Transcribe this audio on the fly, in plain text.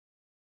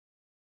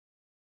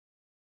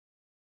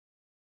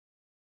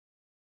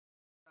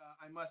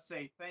I must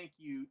say thank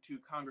you to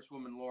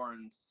Congresswoman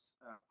Lawrence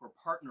for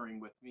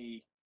partnering with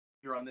me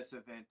here on this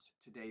event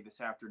today, this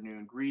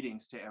afternoon.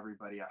 Greetings to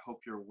everybody. I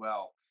hope you're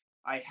well.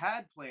 I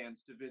had plans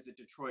to visit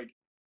Detroit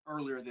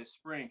earlier this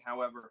spring.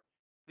 However,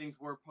 things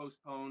were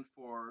postponed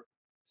for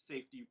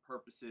safety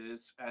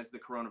purposes as the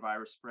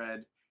coronavirus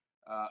spread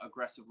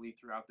aggressively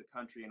throughout the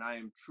country. And I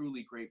am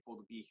truly grateful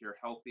to be here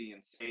healthy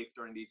and safe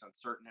during these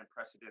uncertain and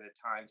unprecedented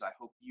times. I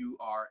hope you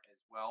are as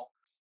well.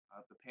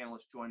 The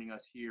panelists joining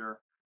us here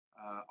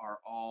are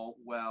all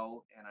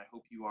well, and I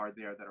hope you are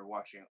there that are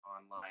watching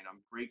online. I'm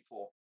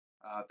grateful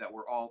that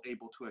we're all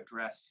able to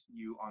address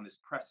you on this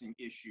pressing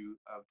issue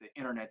of the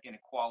internet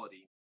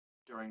inequality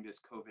during this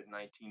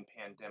COVID-19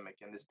 pandemic.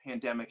 And this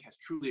pandemic has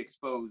truly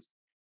exposed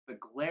the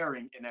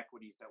glaring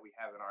inequities that we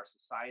have in our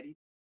society,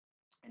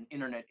 and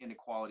internet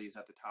inequality is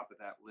at the top of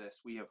that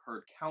list. We have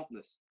heard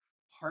countless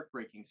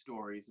heartbreaking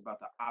stories about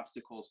the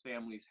obstacles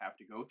families have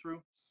to go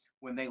through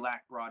when they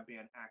lack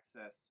broadband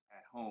access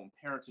at home.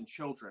 Parents and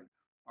children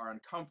are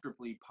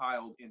uncomfortably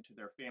piled into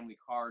their family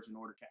cars in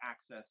order to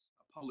access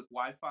a public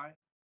Wi-Fi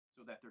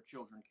so that their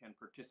children can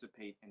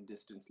participate in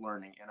distance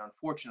learning. And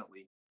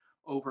unfortunately,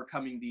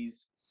 overcoming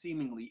these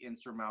seemingly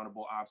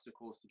insurmountable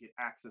obstacles to get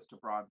access to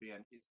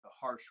broadband is the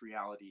harsh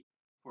reality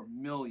for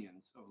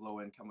millions of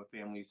low-income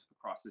families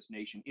across this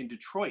nation. In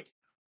Detroit,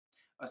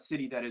 a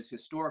city that is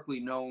historically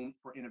known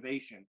for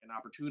innovation and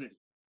opportunity,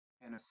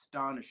 an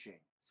astonishing,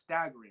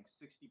 staggering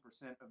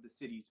 60% of the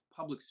city's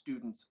public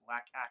students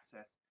lack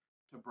access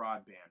to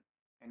broadband.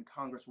 And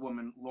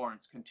Congresswoman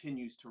Lawrence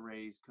continues to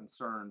raise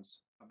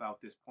concerns about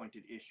this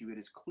pointed issue. It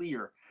is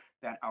clear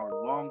that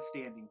our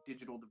long-standing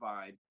digital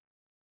divide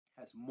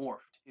has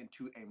morphed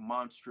into a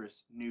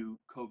monstrous new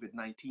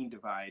COVID-19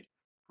 divide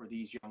for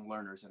these young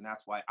learners. And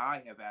that's why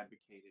I have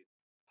advocated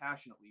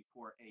passionately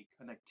for a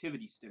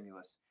connectivity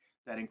stimulus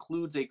that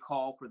includes a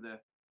call for the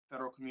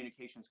Federal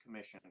Communications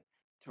Commission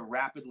to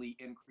rapidly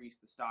increase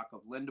the stock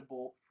of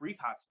lendable free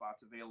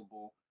hotspots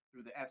available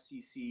through the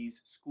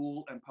FCC's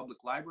School and Public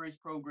Libraries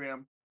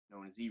program,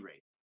 known as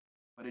E-rate.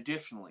 But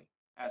additionally,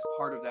 as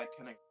part of that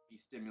connectivity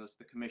stimulus,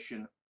 the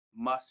Commission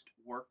must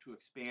work to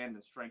expand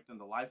and strengthen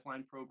the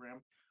Lifeline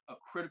program, a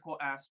critical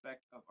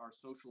aspect of our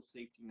social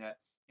safety net,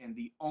 and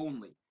the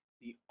only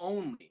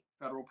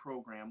federal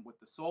program with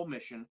the sole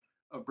mission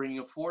of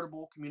bringing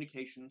affordable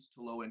communications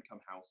to low-income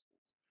households.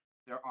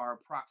 There are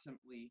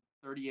approximately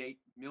 38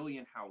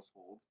 million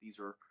households, these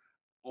are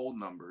old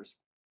numbers,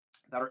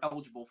 that are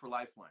eligible for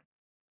Lifeline.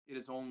 It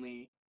is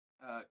only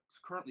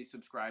currently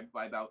subscribed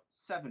by about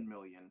 7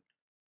 million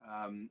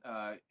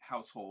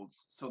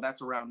households. So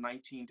that's around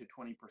 19 to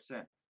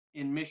 20%.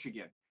 In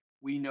Michigan,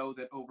 we know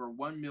that over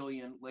 1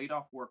 million laid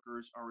off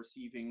workers are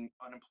receiving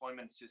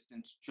unemployment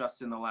assistance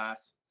just in the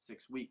last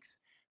 6 weeks.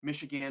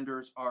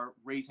 Michiganders are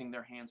raising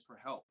their hands for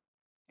help,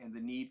 and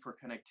the need for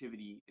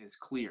connectivity is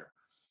clear.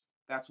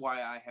 That's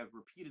why I have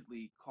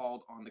repeatedly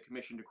called on the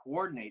Commission to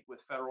coordinate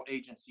with federal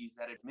agencies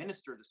that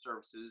administer the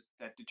services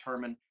that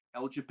determine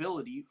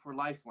eligibility for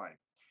Lifeline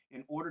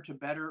in order to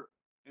better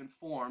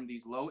inform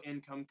these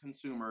low-income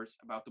consumers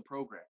about the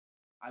program.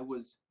 I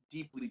was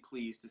deeply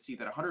pleased to see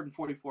that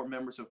 144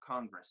 members of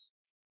Congress,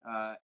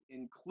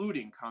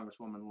 including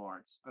Congresswoman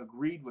Lawrence,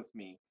 agreed with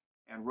me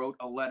and wrote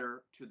a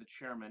letter to the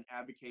chairman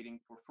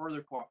advocating for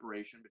further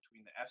cooperation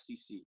between the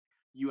FCC,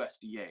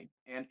 USDA,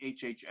 and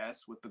HHS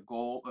with the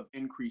goal of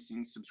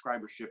increasing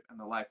subscribership in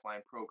the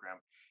Lifeline program.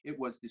 It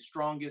was the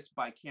strongest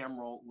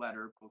bicameral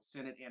letter, both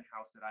Senate and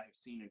House, that I have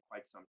seen in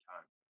quite some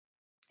time.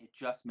 It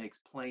just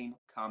makes plain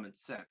common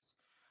sense.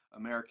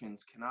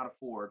 Americans cannot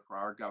afford for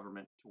our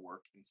government to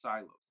work in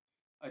silos.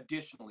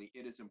 Additionally,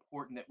 it is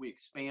important that we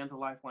expand the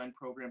Lifeline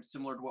program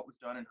similar to what was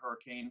done in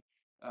Hurricane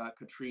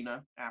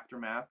Katrina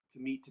aftermath to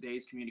meet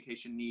today's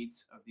communication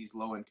needs of these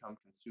low-income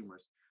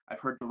consumers.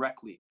 I've heard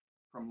directly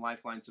from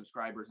Lifeline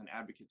subscribers and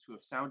advocates who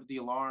have sounded the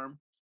alarm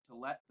to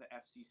let the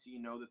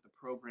FCC know that the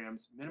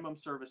program's minimum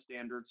service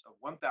standards of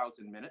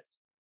 1,000 minutes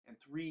and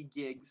 3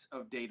 gigs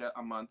of data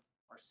a month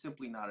are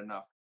simply not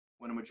enough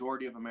when a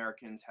majority of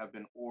Americans have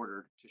been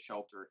ordered to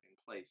shelter in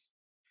place.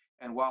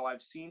 And while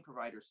I've seen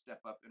providers step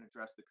up and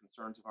address the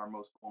concerns of our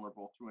most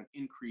vulnerable through an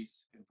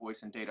increase in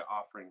voice and data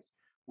offerings,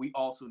 we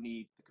also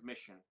need the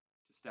Commission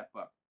to step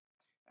up.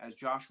 As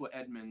Joshua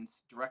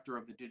Edmonds, Director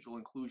of the Digital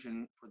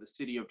Inclusion for the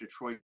City of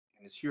Detroit,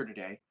 and is here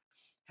today,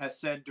 has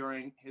said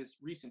during his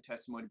recent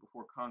testimony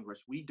before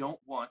Congress, we don't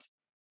want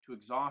to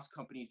exhaust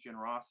companies'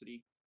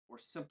 generosity or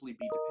simply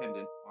be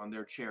dependent on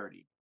their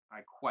charity. I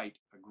quite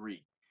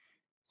agree.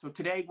 So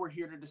today we're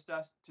here to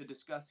discuss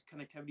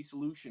connectivity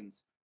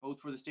solutions,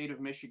 both for the state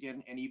of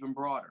Michigan and even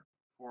broader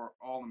for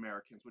all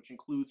Americans, which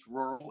includes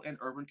rural and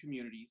urban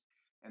communities.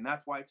 And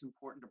that's why it's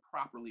important to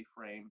properly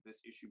frame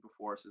this issue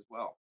before us as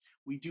well.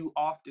 We do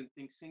often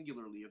think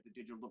singularly of the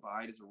digital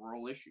divide as a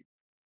rural issue,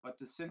 but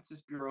the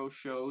Census Bureau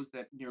shows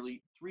that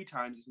nearly 3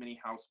 times as many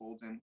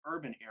households in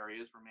urban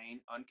areas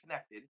remain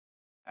unconnected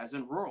as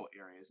in rural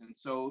areas. And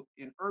so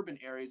in urban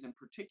areas in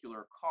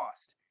particular,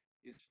 cost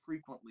is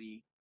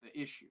frequently the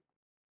issue.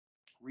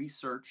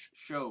 Research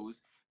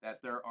shows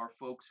that there are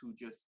folks who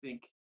just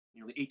think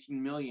nearly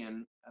 18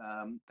 million,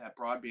 that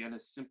broadband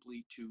is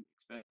simply too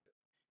expensive.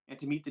 And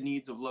to meet the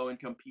needs of low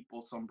income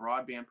people, some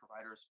broadband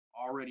providers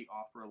already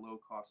offer a low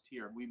cost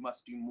tier. And we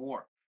must do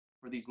more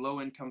for these low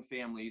income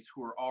families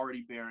who are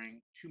already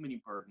bearing too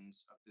many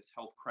burdens of this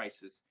health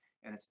crisis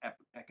and its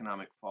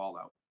economic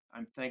fallout.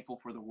 I'm thankful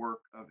for the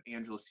work of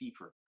Angela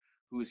Seifer,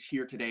 who is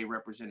here today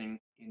representing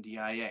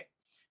NDIA,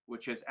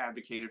 which has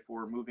advocated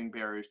for removing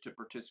barriers to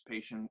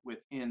participation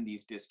within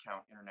these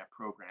discount internet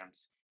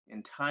programs.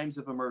 In times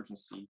of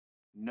emergency,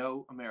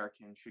 no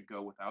American should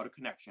go without a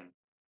connection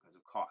because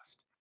of cost.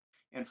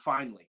 And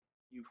finally,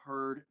 you've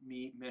heard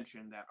me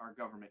mention that our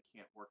government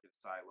can't work in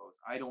silos.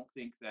 I don't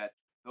think that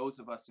those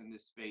of us in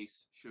this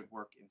space should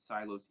work in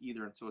silos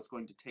either. And so it's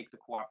going to take the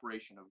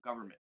cooperation of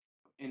government,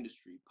 of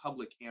industry,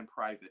 public and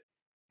private,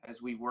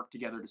 as we work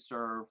together to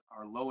serve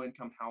our low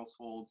income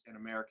households and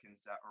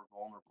Americans that are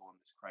vulnerable in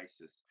this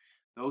crisis.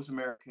 Those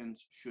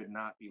Americans should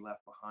not be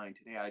left behind.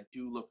 Today, I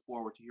do look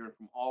forward to hearing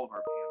from all of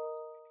our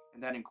panelists,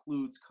 and that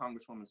includes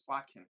Congresswoman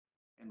Slotkin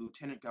and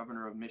Lieutenant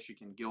Governor of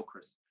Michigan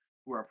Gilchrist,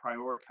 who are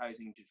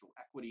prioritizing digital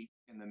equity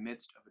in the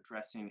midst of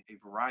addressing a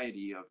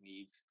variety of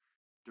needs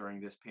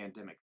during this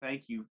pandemic.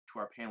 Thank you to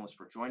our panelists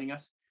for joining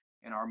us.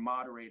 And our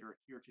moderator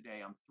here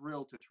today, I'm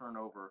thrilled to turn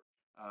over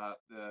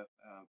the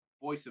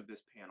voice of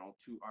this panel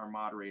to our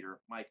moderator,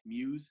 Mike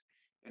Muse,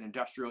 an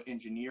industrial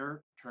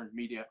engineer turned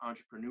media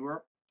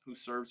entrepreneur who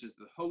serves as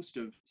the host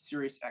of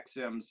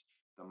SiriusXM's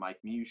The Mike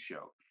Muse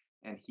Show.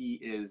 And he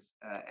is,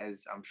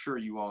 as I'm sure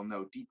you all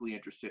know, deeply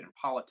interested in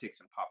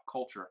politics and pop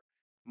culture.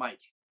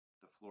 Mike,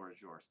 the floor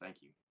is yours. Thank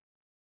you.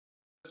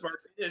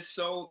 Sparks, it is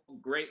so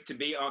great to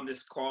be on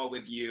this call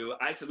with you.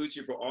 I salute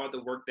you for all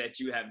the work that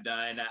you have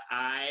done.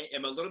 I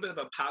am a little bit of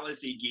a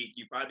policy geek.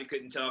 You probably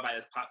couldn't tell by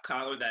this pop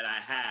collar that I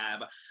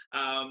have,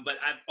 but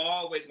I've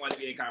always wanted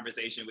to be in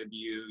conversation with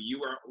you. You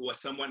was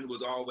someone who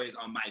was always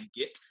on my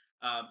get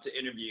to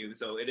interview.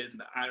 So it is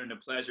an honor and a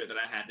pleasure that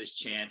I had this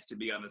chance to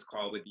be on this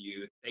call with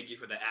you. Thank you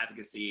for the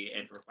advocacy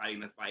and for fighting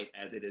the fight,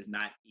 as it is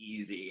not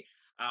easy.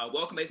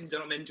 Welcome, ladies and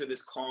gentlemen, to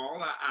this call.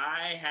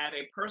 I have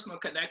a personal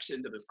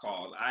connection to this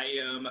call. I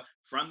am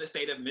from the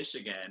state of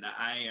Michigan.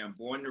 I am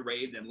born and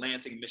raised in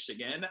Lansing,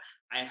 Michigan.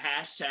 I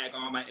hashtag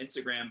all my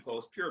Instagram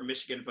posts pure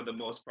Michigan for the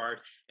most part.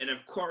 And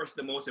of course,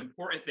 the most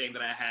important thing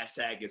that I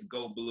hashtag is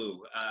Go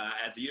Blue.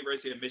 As a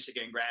University of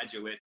Michigan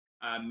graduate,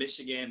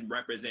 Michigan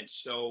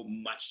represents so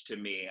much to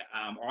me.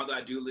 Although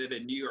I do live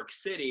in New York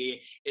City,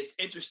 it's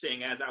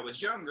interesting. As I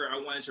was younger, I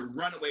wanted to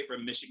run away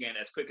from Michigan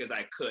as quick as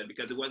I could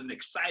because it wasn't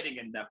exciting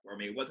enough for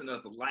me. It wasn't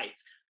enough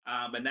lights.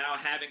 But now,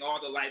 having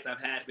all the lights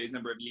I've had for these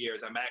number of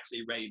years, I'm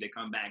actually ready to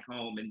come back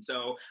home. And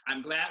so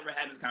I'm glad we're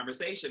having this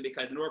conversation,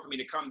 because in order for me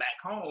to come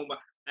back home,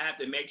 I have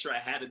to make sure I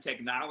have the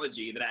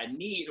technology that I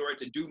need in order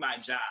to do my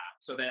job,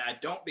 so that I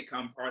don't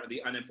become part of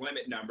the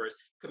unemployment numbers,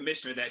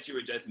 Commissioner, that you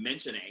were just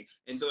mentioning.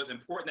 And so it's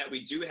important that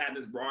we do have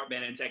this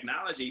broadband and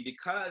technology,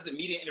 because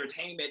media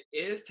entertainment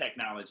is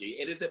technology.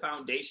 It is the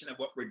foundation of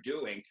what we're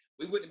doing.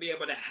 We wouldn't be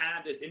able to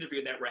have this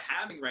interview that we're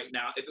having right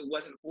now if it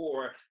wasn't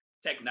for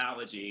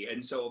technology.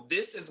 And so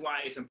this is why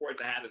it's important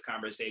to have this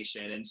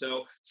conversation. And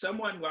so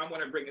someone who I want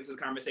to bring into the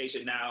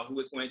conversation now, who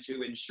is going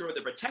to ensure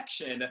the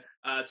protection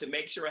to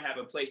make sure I have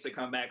a place to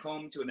come back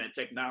home to and that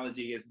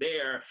technology is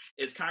there,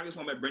 is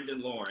Congresswoman Brenda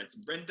Lawrence.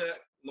 Brenda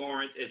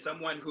Lawrence is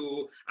someone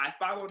who I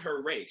followed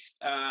her race.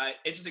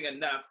 Interesting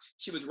enough,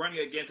 she was running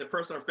against a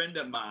personal friend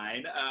of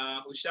mine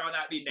who shall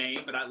not be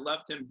named, but I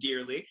loved him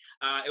dearly.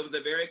 It was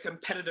a very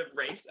competitive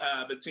race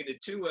between the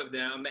two of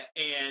them,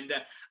 and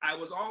I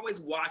was always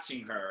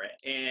watching her.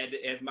 And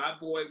if my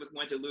boy was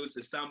going to lose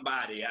to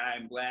somebody,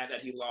 I'm glad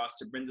that he lost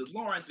to Brenda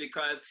Lawrence,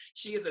 because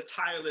she is a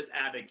tireless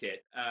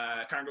advocate.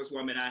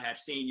 Congresswoman, I have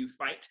seen you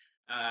fight.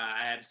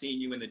 I have seen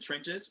you in the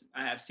trenches.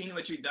 I have seen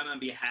what you've done on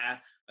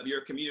behalf of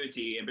your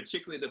community, and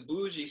particularly the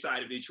bougie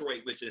side of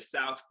Detroit, which is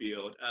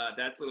Southfield.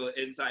 That's a little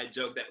inside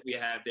joke that we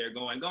have there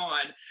going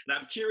on. And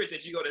I'm curious,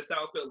 as you go to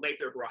Southfield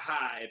Lathrop or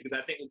High, because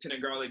I think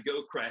Lieutenant Governor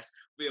Gilchrist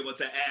will be able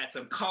to add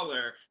some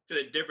color to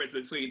the difference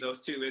between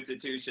those two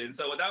institutions.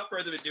 So without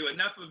further ado,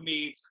 enough of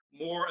me,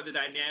 more of the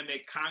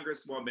dynamic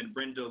Congresswoman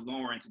Brenda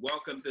Lawrence.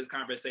 Welcome to this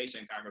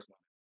conversation, Congresswoman.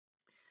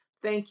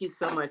 Thank you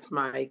so much,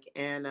 Mike.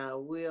 And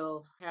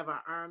we'll have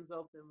our arms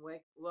open,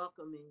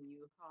 welcoming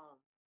you home.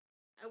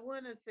 I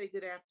want to say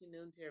good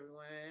afternoon to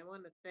everyone. I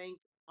want to thank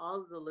all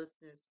of the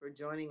listeners for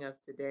joining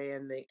us today,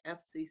 and the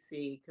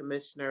FCC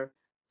Commissioner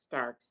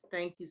Starks.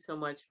 Thank you so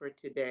much for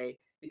today,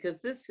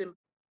 because this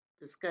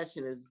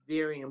discussion is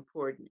very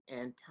important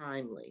and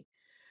timely.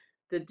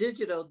 The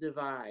digital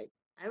divide.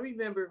 I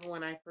remember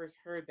when I first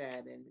heard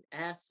that and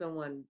asked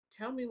someone,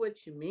 tell me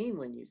what you mean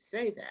when you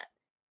say that.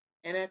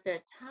 And at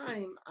that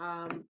time,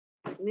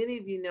 many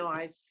of you know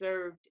I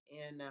served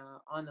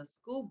on a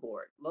school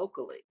board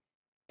locally.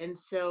 And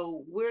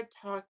so we're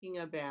talking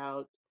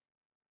about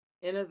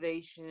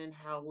innovation,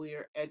 how we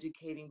are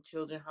educating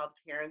children, how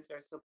parents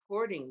are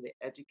supporting the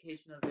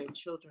education of their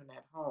children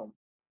at home.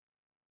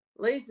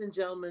 Ladies and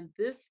gentlemen,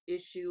 this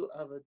issue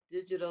of a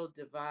digital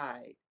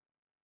divide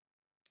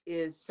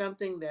is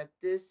something that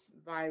this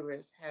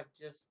virus have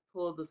just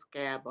pulled the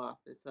scab off.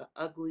 It's an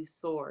ugly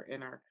sore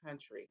in our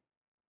country.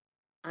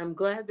 I'm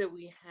glad that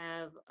we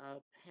have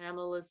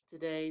panelists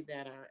today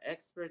that are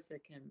experts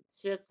that can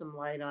shed some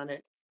light on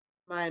it.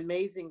 My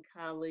amazing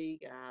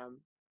colleague,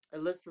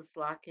 Alyssa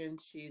Slotkin,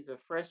 she's a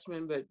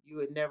freshman, but you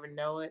would never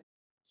know it.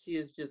 She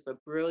is just a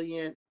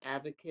brilliant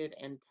advocate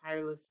and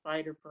tireless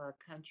fighter for our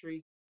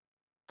country.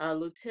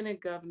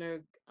 Lieutenant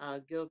Governor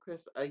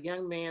Gilchrist, a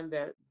young man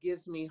that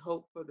gives me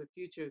hope for the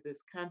future of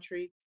this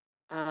country.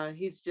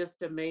 He's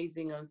just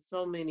amazing on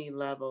so many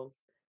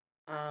levels.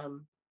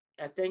 Um,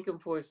 I thank him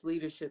for his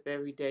leadership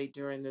every day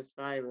during this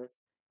virus.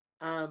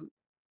 Um,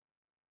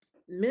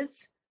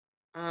 Miss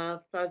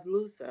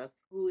Fazlusa,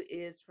 who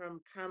is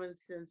from Common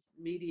Sense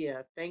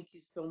Media, thank you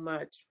so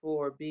much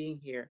for being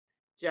here.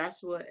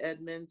 Joshua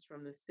Edmonds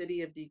from the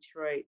city of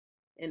Detroit,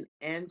 and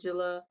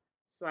Angela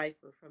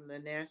Cipher from the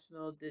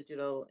National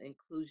Digital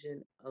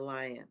Inclusion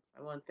Alliance.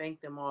 I want to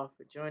thank them all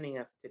for joining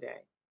us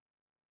today.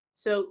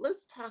 So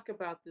let's talk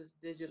about this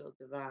digital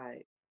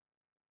divide.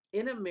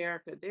 In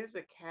America, there's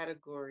a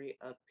category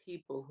of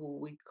people who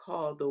we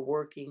call the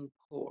working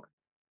poor.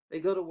 They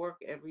go to work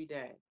every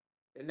day.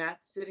 They're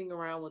not sitting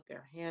around with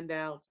their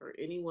handouts for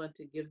anyone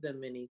to give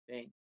them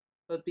anything.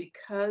 But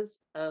because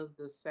of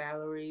the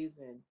salaries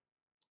and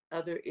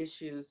other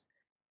issues,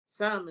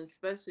 some,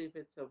 especially if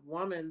it's a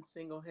woman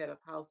single head of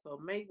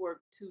household, may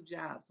work two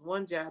jobs,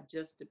 one job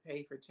just to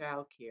pay for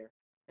childcare,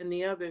 and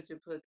the other to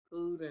put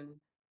food and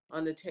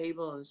on the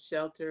table and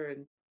shelter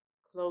and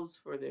clothes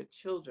for their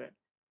children.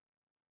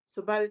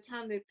 So by the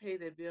time they pay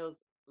their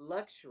bills,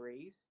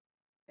 luxuries,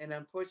 and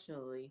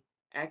unfortunately,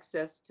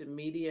 access to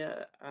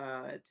media,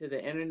 to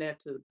the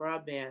internet, to the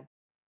broadband,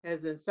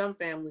 has in some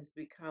families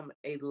become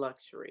a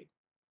luxury.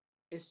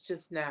 It's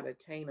just not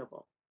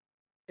attainable.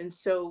 And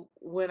so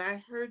when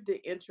I heard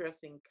the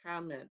interesting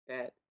comment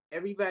that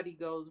everybody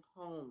goes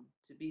home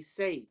to be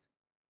safe,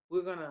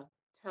 we're going to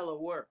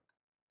telework,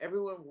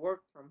 everyone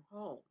work from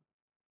home.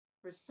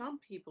 For some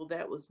people,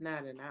 that was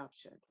not an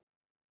option.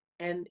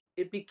 And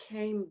it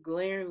became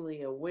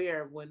glaringly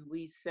aware when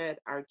we said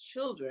our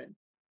children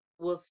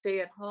will stay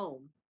at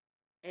home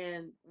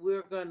and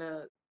we're going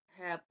to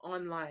have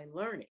online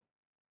learning.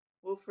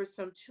 Well, for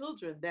some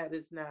children, that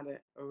is not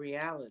a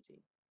reality.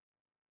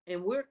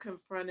 And we're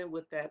confronted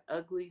with that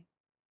ugly,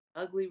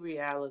 ugly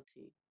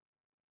reality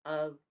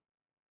of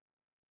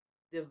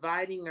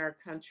dividing our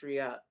country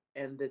up.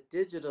 And the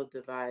digital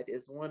divide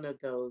is one of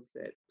those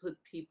that put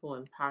people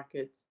in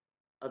pockets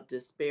of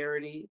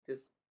disparity,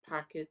 this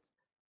pockets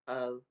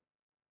of,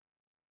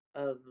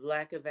 of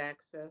lack of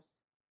access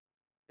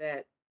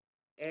that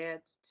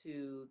adds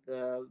to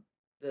the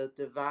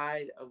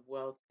divide of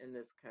wealth in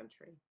this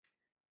country.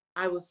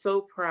 I was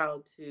so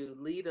proud to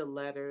lead a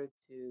letter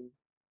to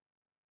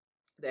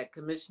that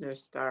Commissioner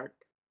Stark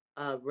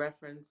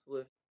referenced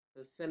with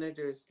the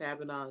Senators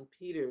Stabenow and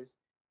Peters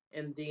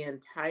and the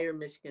entire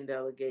Michigan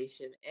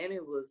delegation, and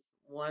it was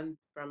one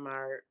from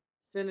our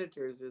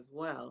senators as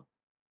well,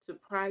 to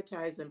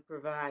prioritize and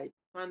provide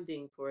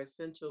funding for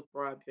essential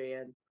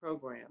broadband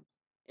programs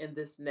in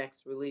this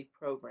next relief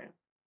program.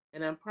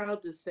 And I'm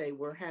proud to say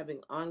we're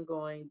having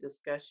ongoing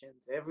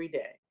discussions every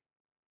day.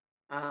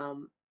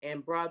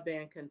 And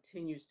broadband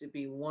continues to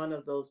be one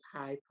of those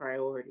high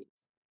priorities.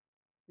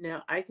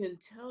 Now, I can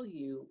tell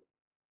you,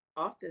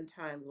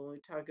 oftentimes when we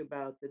talk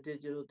about the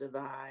digital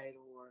divide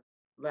or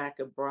lack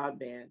of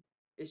broadband,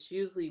 it's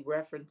usually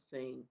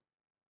referencing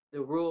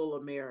the rural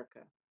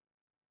America.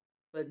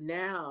 But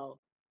now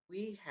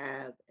we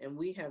have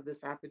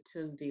this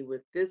opportunity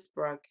with this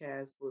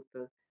broadcast, with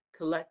the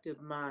collective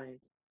mind,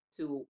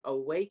 to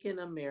awaken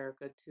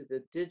America to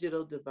the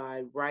digital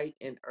divide right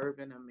in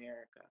urban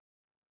America.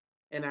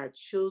 And our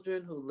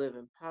children who live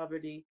in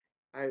poverty,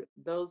 are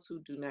those who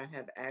do not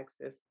have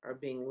access, are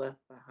being left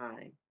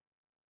behind.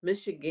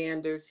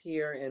 Michiganders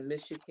here in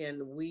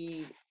Michigan,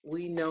 we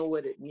know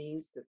what it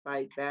means to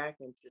fight back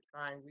and to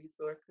find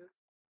resources.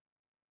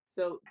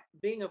 So,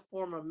 being a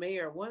former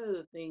mayor, one of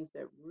the things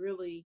that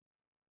really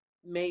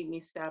made me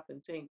stop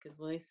and think, because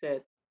when they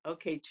said,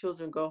 "Okay,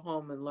 children go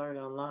home and learn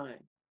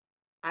online,"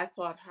 I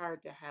fought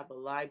hard to have a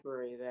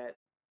library that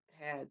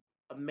had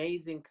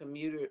amazing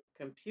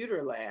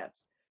computer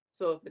labs.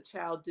 So if a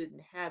child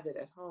didn't have it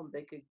at home,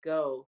 they could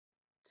go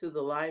to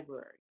the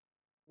library.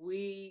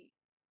 We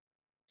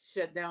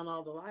shut down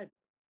all the libraries.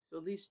 So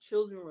these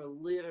children were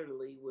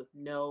literally with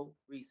no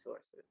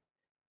resources.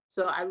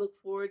 So I look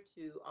forward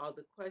to all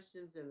the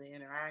questions and the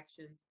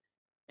interactions.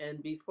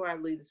 And before I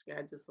leave the screen,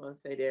 I just want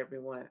to say to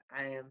everyone,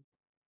 I am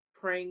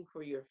praying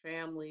for your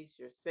families,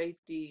 your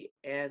safety,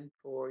 and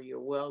for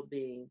your well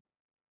being.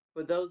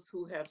 For those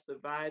who have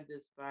survived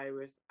this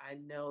virus, I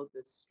know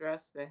the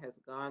stress that has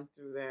gone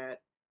through that.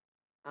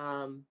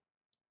 Um,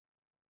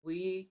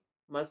 we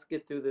must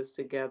get through this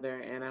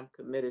together, and I'm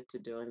committed to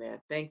doing that.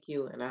 Thank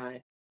you, and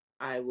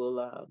I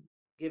will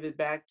give it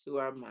back to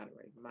our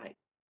moderator, Mike.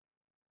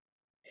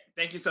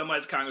 Thank you so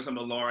much,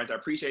 Congresswoman Lawrence. I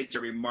appreciate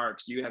your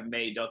remarks. You have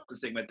made Delta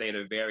Sigma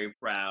Theta very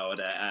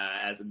proud.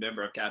 As a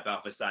member of Kappa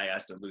Alpha Psi, I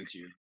salute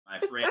you, my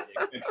friend,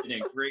 Crimson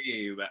and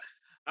Cream.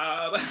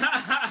 Um,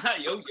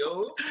 yo,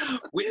 yo.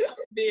 With that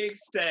being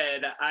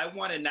said, I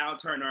want to now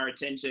turn our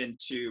attention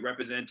to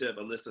Representative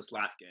Alyssa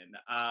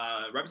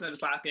Slotkin.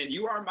 Representative Slotkin,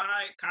 you are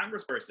my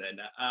congressperson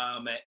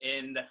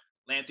in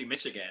Lansing,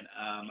 Michigan.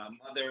 My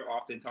mother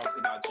often talks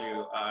about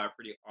you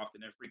pretty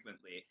often and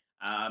frequently.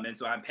 And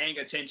so I'm paying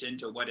attention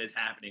to what is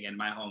happening in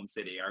my home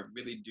city. I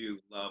really do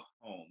love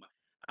home.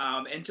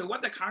 And to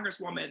what the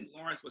Congresswoman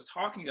Lawrence was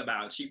talking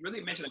about, she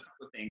really mentioned a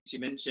couple of things. She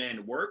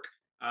mentioned work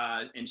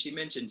and she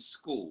mentioned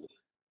school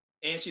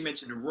and she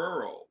mentioned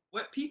rural.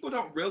 What people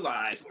don't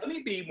realize, let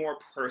me be more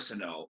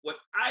personal. What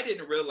I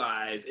didn't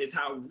realize is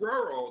how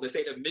rural the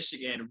state of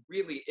Michigan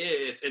really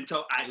is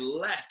until I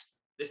left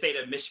the state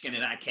of Michigan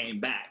and I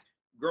came back.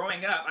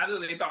 Growing up, I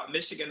literally thought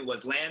Michigan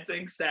was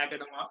Lansing,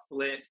 Saginaw,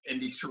 Flint, and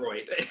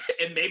Detroit,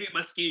 and maybe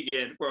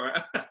Muskegon.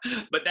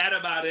 But that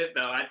about it,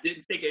 though. I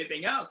didn't think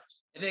anything else.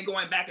 And then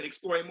going back and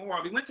exploring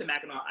more, we went to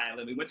Mackinac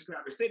Island, we went to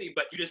Traverse City,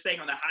 but you're just staying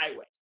on the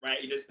highway, right?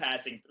 You're just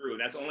passing through.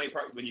 That's the only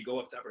part when you go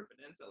up to Upper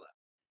Peninsula.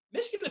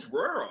 Michigan is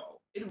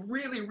rural. It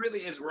really,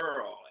 really is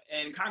rural.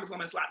 And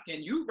Congresswoman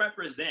Slotkin, you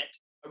represent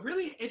a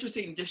really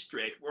interesting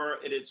district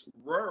where it is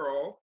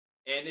rural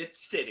and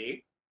it's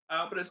city,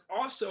 but it's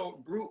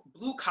also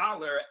blue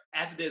collar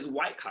as it is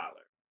white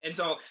collar. And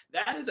so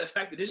that is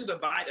affected, the digital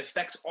divide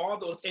affects all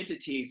those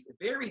entities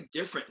very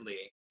differently.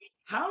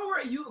 How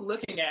are you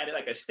looking at it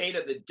like a state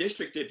of the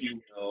district, if you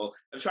will,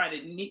 of trying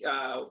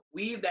to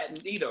weave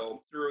that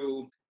needle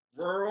through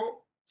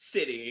rural,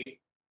 city,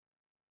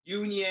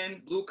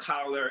 union, blue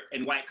collar,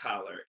 and white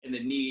collar in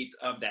the needs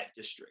of that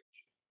district?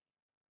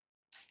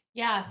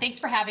 Yeah, thanks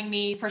for having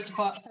me. First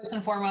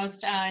and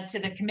foremost, to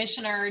the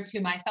commissioner, to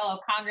my fellow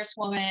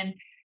congresswoman,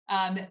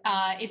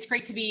 it's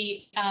great to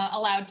be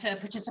allowed to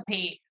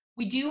participate.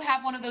 We do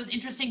have one of those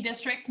interesting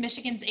districts.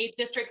 Michigan's 8th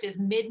district is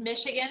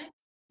mid-Michigan.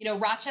 You know,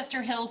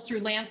 Rochester Hills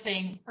through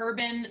Lansing,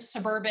 urban,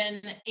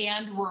 suburban,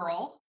 and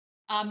rural.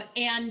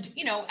 And,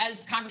 you know,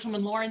 as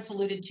Congresswoman Lawrence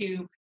alluded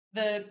to,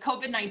 the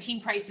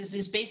COVID-19 crisis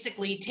is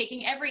basically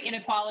taking every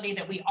inequality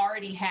that we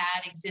already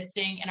had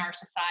existing in our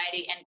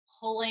society and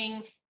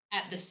pulling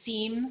at the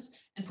seams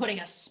and putting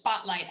a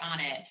spotlight on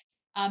it.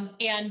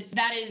 And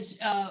that is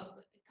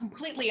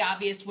completely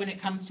obvious when it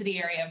comes to the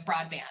area of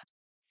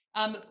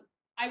broadband.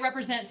 I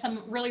represent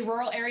some really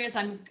rural areas.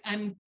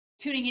 I'm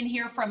tuning in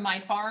here from my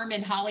farm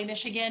in Holly,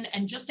 Michigan,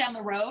 and just down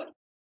the road,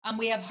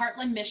 we have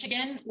Heartland,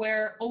 Michigan,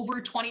 where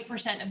over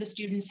 20% of the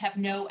students have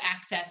no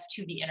access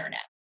to the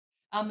internet.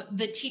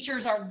 The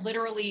teachers are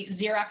literally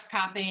Xerox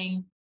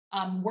copying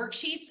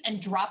worksheets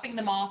and dropping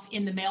them off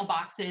in the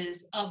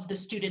mailboxes of the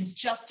students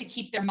just to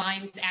keep their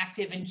minds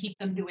active and keep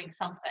them doing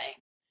something.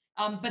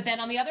 But then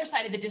on the other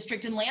side of the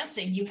district in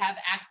Lansing, you have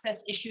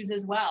access issues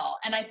as well.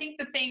 And I think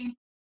the thing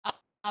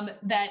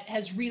that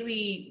has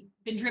really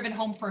been driven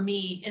home for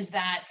me is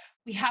that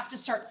we have to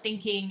start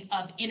thinking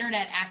of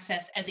internet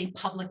access as a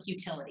public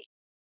utility.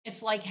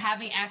 It's like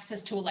having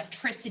access to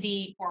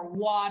electricity or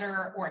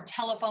water or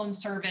telephone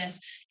service.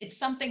 It's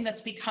something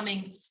that's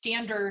becoming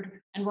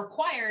standard and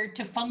required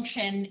to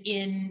function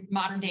in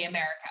modern day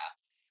America.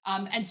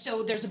 And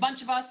so there's a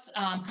bunch of us,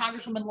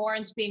 Congresswoman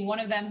Lawrence being one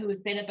of them, who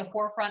has been at the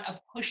forefront of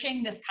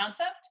pushing this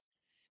concept.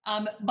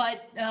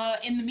 But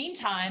in the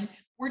meantime,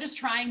 we're just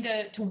trying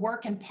to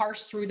work and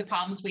parse through the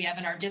problems we have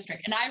in our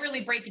district. And I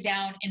really break it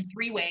down in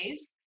 3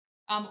 ways.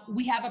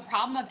 We have a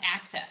problem of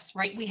access,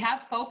 right? We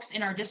have folks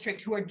in our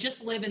district who are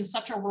just live in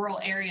such a rural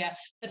area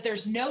that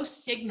there's no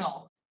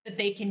signal that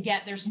they can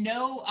get. There's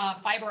no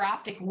fiber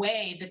optic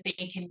way that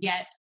they can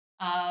get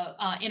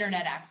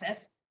internet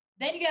access.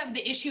 Then you have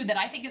the issue that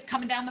I think is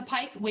coming down the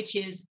pike, which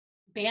is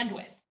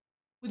bandwidth.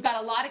 We've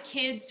got a lot of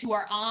kids who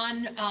are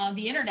on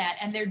the internet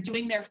and they're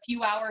doing their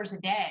few hours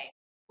a day.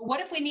 But what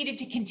if we needed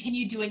to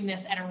continue doing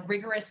this at a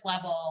rigorous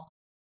level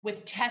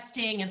with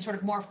testing and sort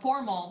of more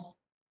formal?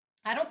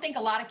 I don't think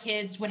a lot of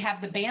kids would have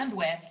the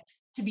bandwidth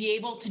to be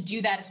able to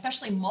do that,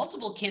 especially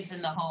multiple kids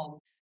in the home,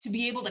 to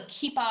be able to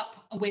keep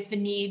up with the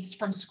needs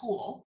from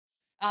school.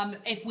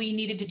 If we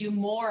needed to do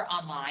more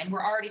online,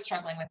 we're already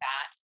struggling with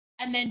that.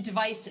 And then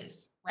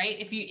devices, right?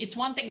 It's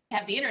one thing to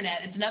have the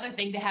internet, it's another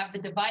thing to have the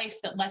device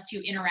that lets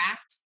you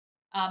interact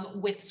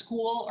with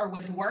school or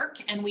with work.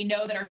 And we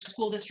know that our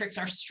school districts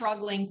are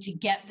struggling to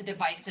get the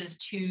devices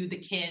to the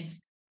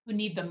kids who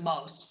need them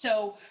most.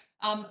 So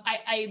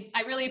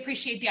I really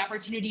appreciate the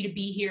opportunity to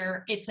be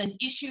here. It's an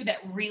issue that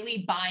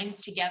really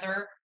binds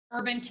together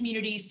urban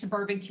communities,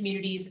 suburban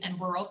communities, and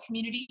rural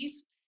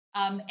communities.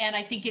 And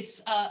I think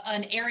it's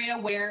an area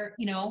where,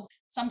 you know,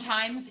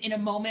 sometimes in a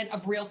moment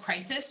of real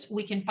crisis,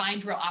 we can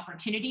find real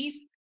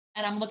opportunities.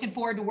 And I'm looking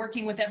forward to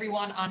working with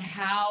everyone on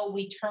how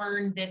we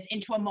turn this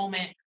into a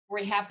moment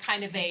where we have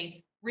kind of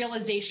a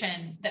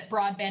realization that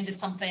broadband is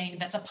something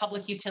that's a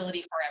public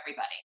utility for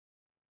everybody.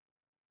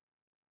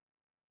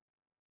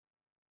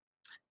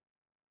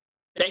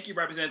 Thank you,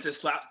 Representative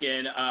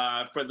Slotkin,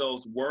 for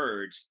those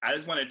words. I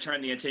just want to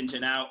turn the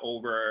attention now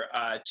over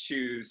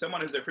to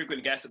someone who's a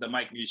frequent guest of the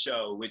Mike News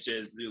Show, which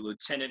is the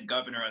Lieutenant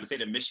Governor of the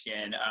state of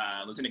Michigan,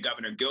 Lieutenant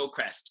Governor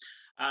Gilchrist.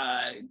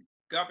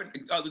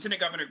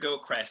 Lieutenant Governor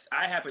Gilchrist,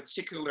 I have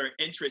particular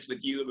interest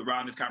with you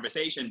around this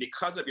conversation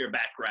because of your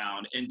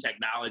background in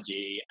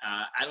technology.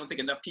 I don't think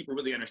enough people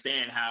really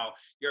understand how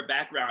your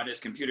background is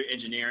computer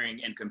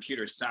engineering and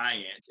computer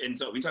science. And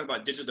so we talk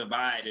about digital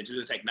divide and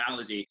digital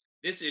technology.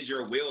 This is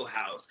your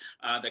wheelhouse.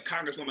 The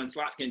Congresswoman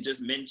Slotkin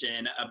just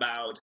mentioned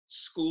about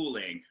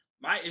schooling.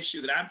 My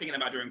issue that I'm thinking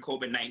about during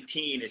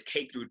COVID-19 is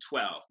K through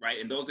 12, right?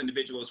 And those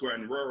individuals who are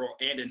in rural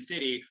and in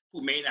city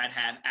who may not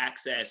have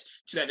access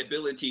to that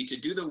ability to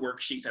do the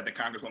worksheets that the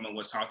Congresswoman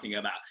was talking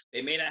about.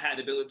 They may not have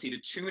the ability to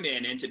tune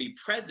in and to be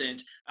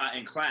present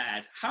in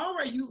class. How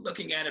are you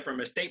looking at it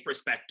from a state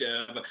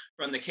perspective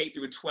from the K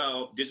through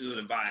 12 digital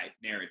divide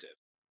narrative?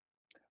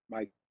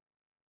 Mike,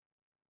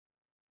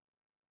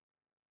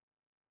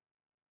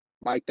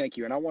 Mike, thank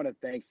you. And I want to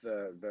thank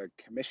the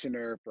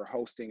commissioner for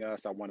hosting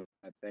us. I want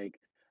to thank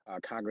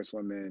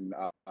Congresswoman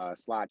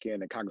Slotkin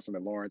and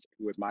Congresswoman Lawrence,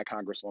 who is my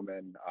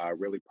Congresswoman.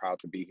 Really proud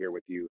to be here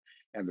with you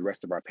and the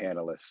rest of our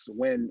panelists.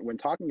 When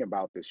talking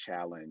about this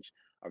challenge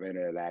of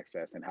internet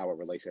access and how it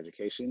relates to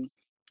education,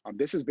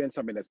 this has been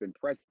something that's been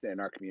present in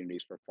our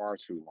communities for far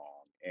too long.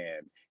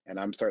 And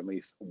I'm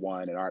certainly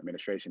one, and our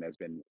administration has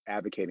been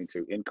advocating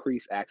to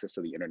increase access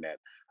to the internet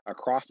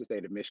across the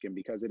state of Michigan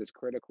because it is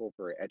critical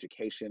for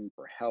education,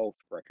 for health,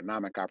 for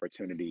economic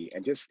opportunity,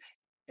 and just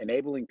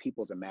enabling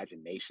people's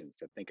imaginations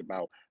to think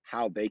about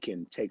how they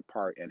can take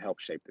part and help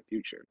shape the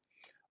future.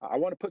 I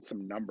want to put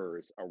some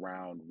numbers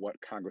around what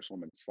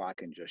Congresswoman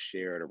Slotkin just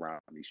shared around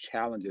these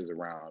challenges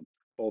around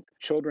both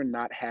children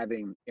not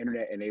having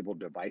internet enabled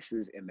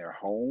devices in their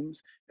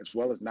homes, as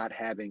well as not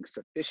having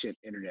sufficient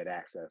internet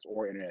access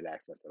or internet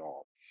access at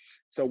all.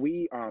 So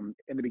we,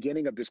 in the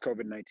beginning of this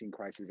COVID-19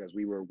 crisis, as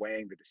we were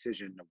weighing the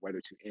decision of whether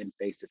to end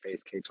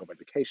face-to-face K-12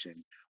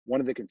 education, one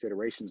of the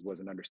considerations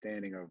was an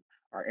understanding of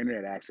our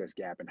internet access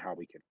gap and how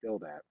we could fill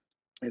that.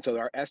 And so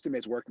our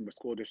estimates working with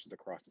school districts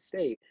across the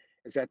state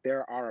is that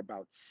there are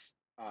about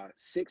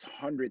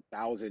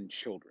 600,000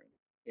 children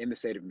in the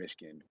state of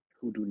Michigan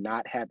who do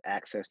not have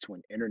access to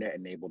an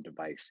internet-enabled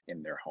device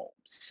in their homes.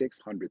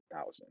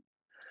 600,000.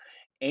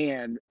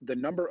 And the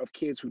number of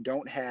kids who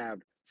don't have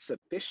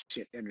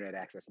sufficient internet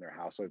access in their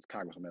house, so as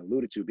Congresswoman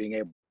alluded to, being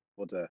able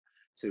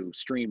to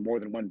stream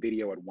more than one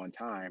video at one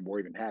time or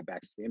even have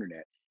access to the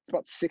internet, it's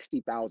about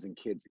 60,000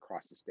 kids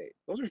across the state.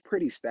 Those are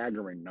pretty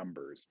staggering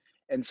numbers.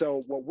 And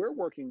so what we're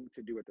working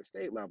to do at the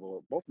state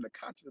level, both in the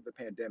context of the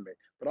pandemic,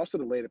 but also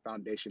to lay the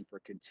foundation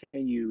for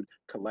continued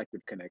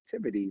collective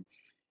connectivity,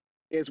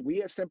 is we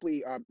have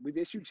simply we've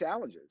issued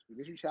challenges. We've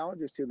issued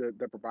challenges to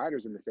the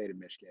providers in the state of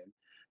Michigan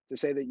to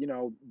say that, you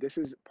know, this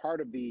is part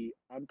of the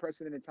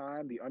unprecedented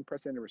time, the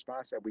unprecedented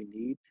response that we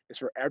need is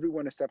for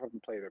everyone to step up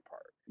and play their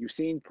part. You've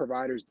seen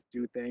providers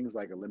do things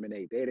like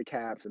eliminate data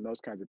caps and those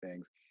kinds of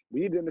things. We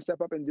need them to step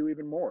up and do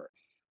even more.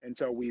 And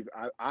so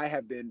I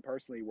have been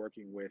personally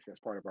working with, as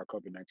part of our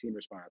COVID-19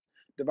 response,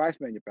 device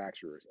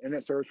manufacturers,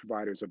 internet service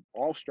providers of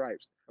all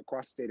stripes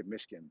across the state of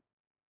Michigan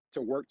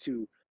to work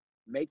to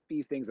make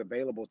these things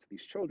available to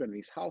these children,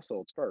 these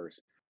households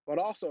first. But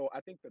also,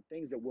 I think the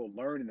things that we'll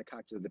learn in the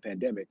context of the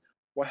pandemic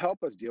will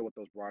help us deal with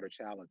those broader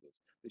challenges.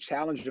 The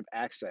challenge of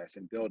access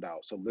and build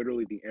out. So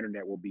literally the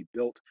internet will be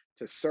built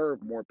to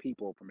serve more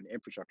people from an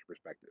infrastructure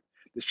perspective.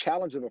 The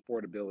challenge of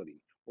affordability,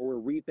 where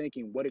we're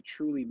rethinking what it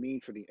truly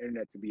means for the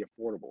internet to be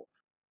affordable.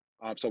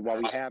 So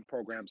while we have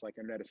programs like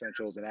Internet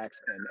Essentials and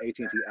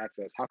AT&T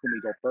Access, how can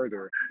we go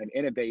further and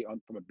innovate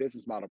from a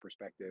business model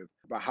perspective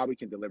about how we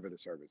can deliver the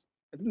service?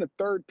 And then the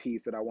third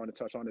piece that I want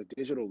to touch on is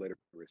digital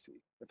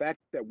literacy. The fact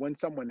that when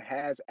someone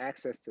has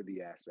access to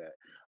the asset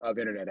of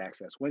internet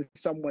access, when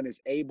someone is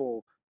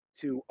able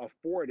to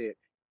afford it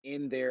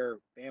in their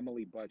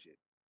family budget,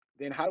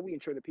 then how do we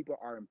ensure that people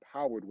are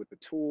empowered with the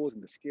tools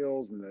and the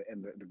skills and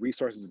the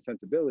resources and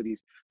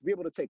sensibilities to be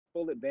able to take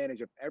full advantage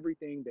of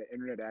everything that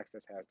internet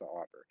access has to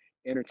offer?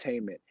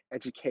 Entertainment,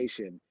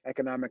 education,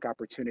 economic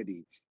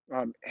opportunity,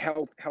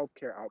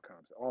 healthcare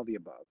outcomes, all the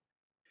above.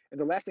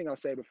 And the last thing I'll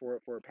say before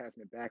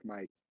passing it back,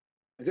 Mike,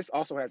 is this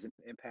also has an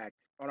impact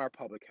on our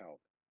public health.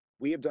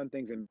 We have done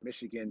things in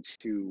Michigan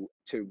to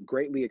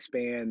greatly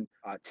expand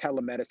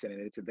telemedicine and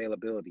its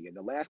availability. And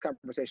the last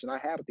conversation I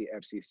had with the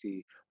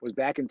FCC was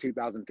back in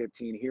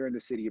 2015 here in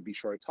the city of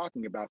Detroit,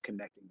 talking about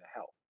connecting the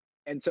health.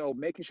 And so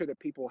making sure that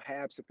people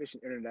have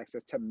sufficient internet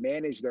access to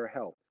manage their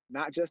health,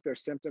 not just their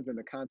symptoms in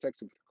the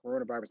context of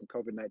coronavirus and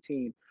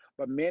COVID-19,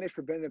 but manage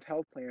preventative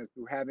health plans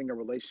through having a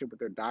relationship with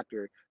their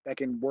doctor that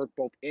can work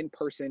both in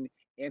person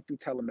and through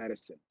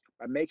telemedicine.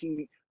 By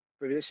making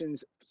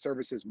physicians'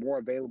 services more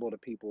available to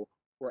people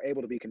who are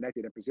able to be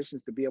connected and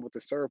physicians to be able to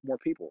serve more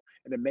people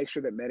and to make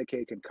sure that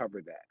Medicaid can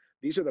cover that.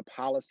 These are the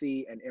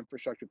policy and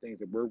infrastructure things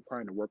that we're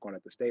trying to work on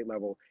at the state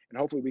level. And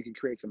hopefully we can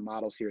create some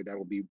models here that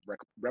will be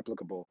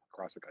replicable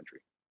across the country.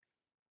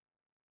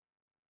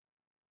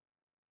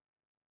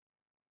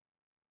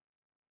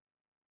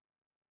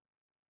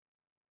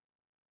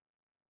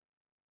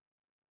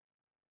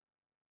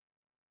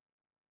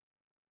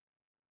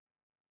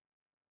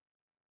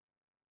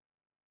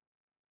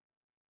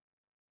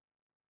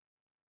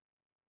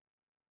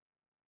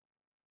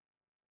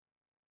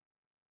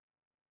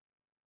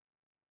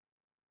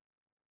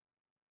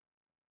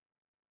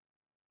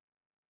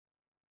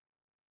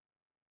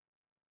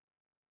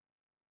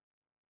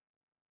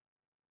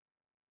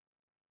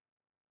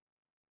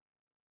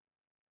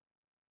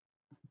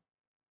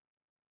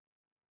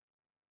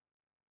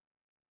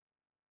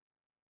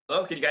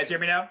 Hello, can you guys hear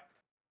me now?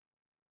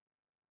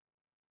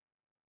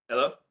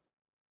 Hello?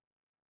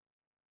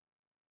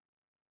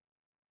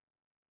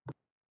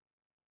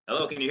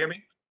 Hello, can you hear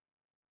me?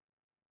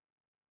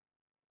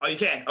 Oh, you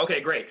can. Okay,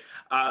 great.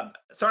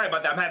 Sorry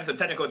about that. I'm having some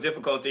technical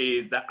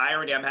difficulties. The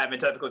irony, I'm having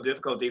technical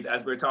difficulties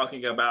as we're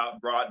talking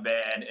about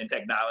broadband and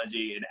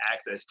technology and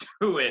access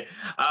to it.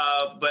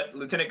 But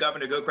Lieutenant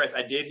Governor Gilchrist,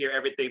 I did hear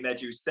everything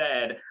that you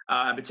said,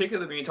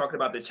 particularly when you talked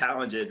about the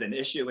challenges and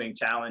issuing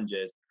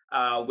challenges.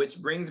 Which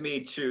brings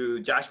me to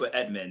Joshua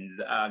Edmonds.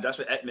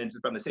 Joshua Edmonds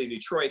is from the city of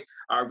Detroit,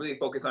 really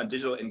focused on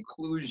digital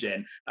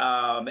inclusion.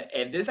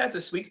 And this has a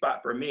sweet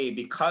spot for me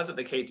because of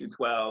the K through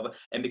 12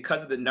 and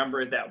because of the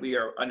numbers that we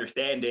are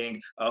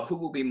understanding who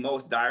will be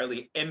most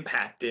direly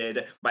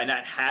impacted by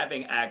not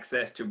having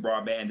access to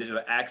broadband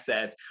digital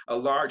access. A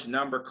large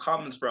number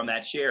comes from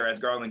that share, as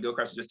Garland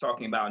Gilchrist was just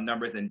talking about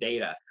numbers and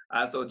data.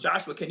 So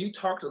Joshua, can you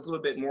talk to us a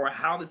little bit more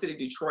how the city of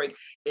Detroit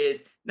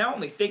is not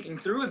only thinking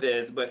through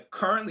this, but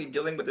currently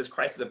dealing with this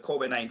crisis of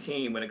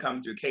COVID-19 when it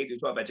comes to K through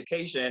 12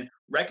 education,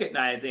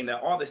 recognizing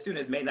that all the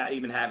students may not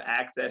even have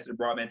access to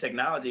broadband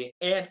technology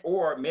and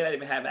or may not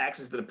even have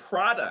access to the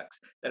products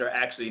that are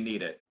actually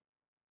needed?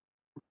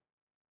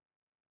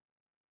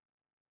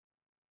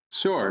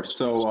 Sure.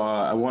 So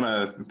I want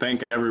to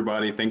thank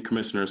everybody. Thank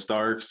Commissioner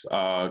Starks,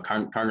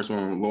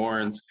 Congresswoman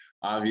Lawrence,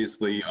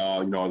 obviously,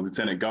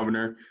 Lieutenant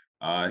Governor.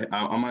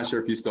 I'm not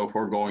sure if he's still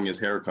foregoing his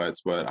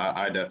haircuts, but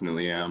I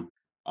definitely am.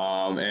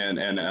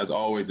 And as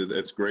always,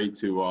 it's great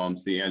to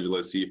see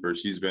Angela Seifert.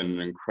 She's been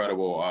an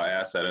incredible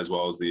asset, as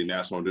well as the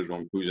National Digital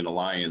Inclusion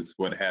Alliance,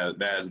 that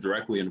has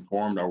directly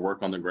informed our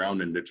work on the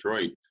ground in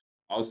Detroit.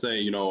 I'll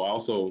say, I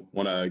also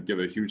want to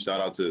give a huge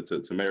shout out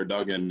to Mayor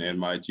Duggan and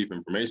my Chief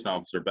Information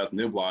Officer, Beth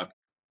Niblock,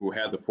 who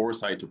had the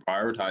foresight to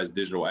prioritize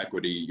digital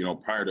equity,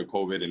 prior to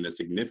COVID in a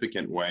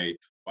significant way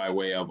by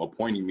way of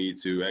appointing me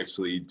to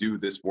actually do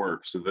this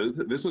work. So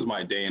this was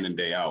my day in and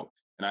day out.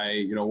 And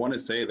I, want to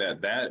say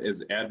that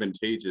is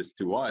advantageous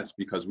to us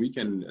because we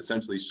can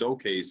essentially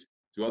showcase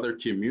to other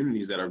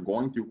communities that are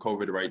going through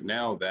COVID right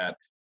now that,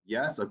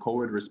 yes, a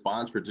COVID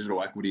response for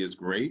digital equity is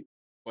great,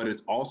 but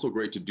it's also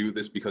great to do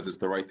this because it's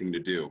the right thing to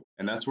do.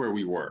 And that's where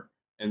we were.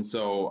 And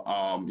so,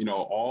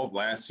 all of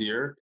last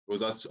year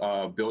was us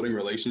building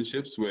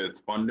relationships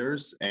with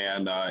funders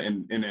and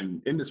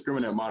an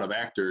indiscriminate amount of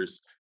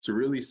actors to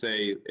really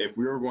say, if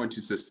we were going to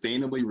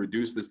sustainably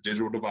reduce this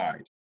digital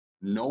divide,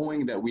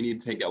 knowing that we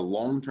need to take a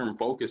long-term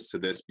focus to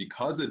this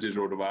because the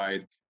digital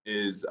divide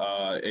is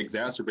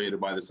exacerbated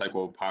by the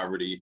cycle of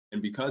poverty.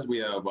 And because we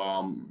have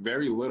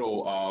very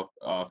little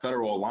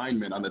federal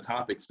alignment on the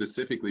topic,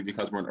 specifically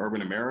because we're in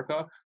urban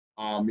America,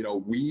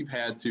 we've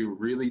had to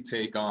really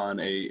take on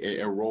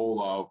a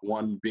role of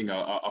one being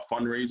a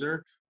fundraiser.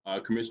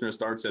 Commissioner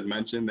Starks had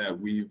mentioned that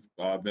we've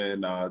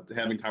been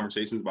having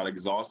conversations about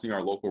exhausting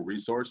our local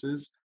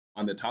resources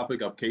on the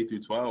topic of K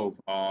through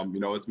 12.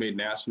 It's made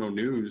national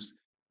news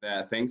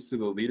that thanks to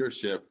the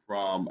leadership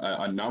from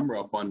a number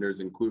of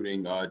funders,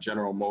 including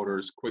General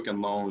Motors,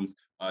 Quicken Loans,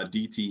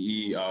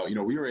 DTE,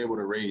 we were able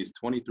to raise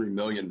 $23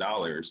 million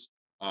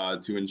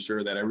to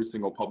ensure that every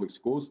single public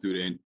school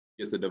student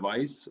gets a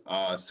device,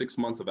 6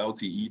 months of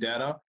LTE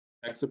data,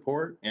 tech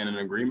support, and an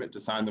agreement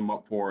to sign them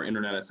up for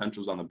Internet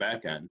Essentials on the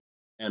back end.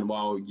 And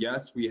while,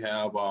 yes, we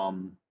have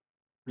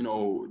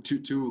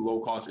two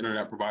low-cost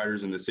internet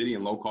providers in the city,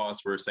 and low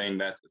cost, we're saying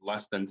that's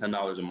less than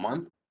 $10 a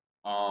month.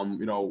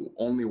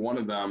 Only one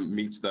of them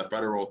meets the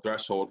federal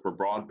threshold for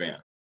broadband.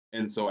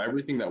 And so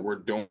everything that we're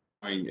doing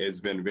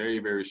has been very,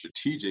 very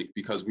strategic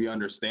because we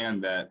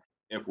understand that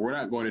if we're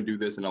not going to do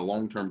this in a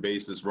long-term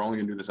basis, we're only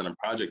going to do this on a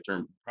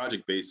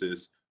project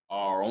basis,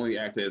 or only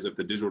act as if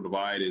the digital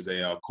divide is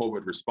a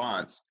COVID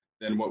response,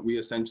 then what we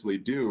essentially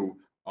do,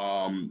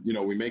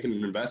 we make an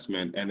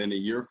investment, and then a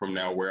year from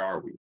now, where are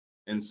we?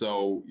 And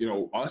so,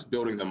 us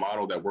building the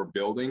model that we're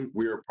building,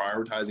 we are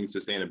prioritizing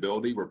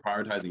sustainability, we're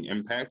prioritizing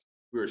impact,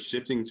 we are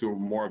shifting to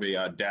more of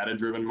a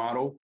data-driven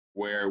model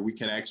where we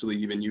can actually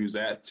even use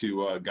that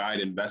to guide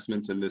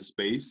investments in this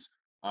space.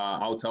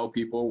 I'll tell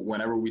people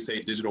whenever we say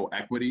digital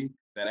equity,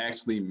 that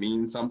actually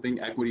means something.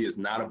 Equity is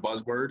not a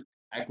buzzword.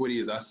 Equity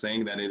is us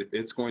saying that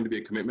it's going to be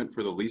a commitment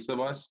for the least of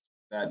us,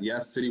 that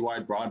yes,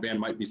 citywide broadband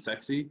might be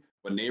sexy,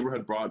 but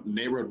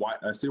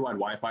citywide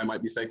Wi-Fi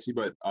might be sexy,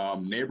 but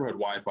neighborhood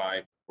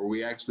Wi-Fi, where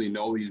we actually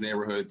know these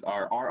neighborhoods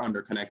are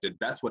underconnected,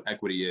 that's what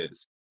equity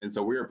is. And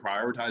so we are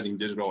prioritizing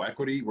digital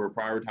equity, we're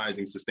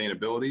prioritizing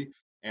sustainability,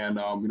 and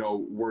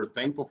we're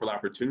thankful for the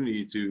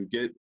opportunity to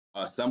get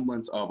a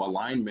semblance of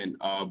alignment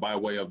by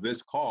way of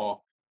this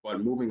call.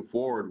 But moving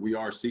forward, we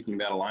are seeking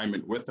that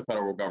alignment with the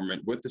federal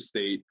government, with the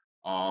state,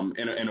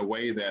 in a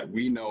way that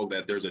we know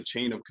that there's a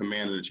chain of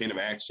command and a chain of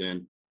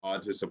action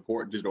to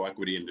support digital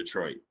equity in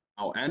Detroit.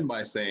 I'll end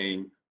by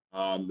saying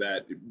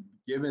that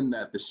given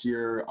that the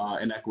sheer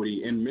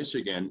inequity in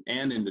Michigan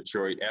and in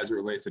Detroit as it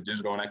relates to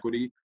digital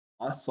inequity,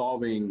 us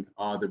solving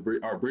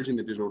bridging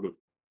the digital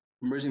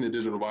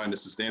divide in a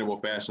sustainable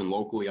fashion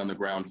locally on the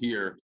ground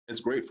here is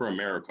great for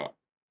America.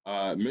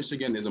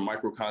 Michigan is a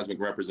microcosmic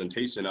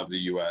representation of the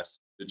US.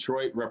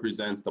 Detroit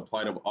represents the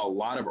plight of a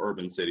lot of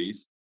urban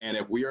cities. And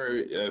if we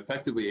are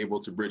effectively able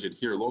to bridge it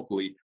here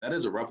locally, that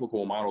is a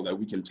replicable model that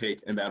we can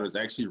take and that is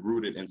actually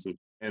rooted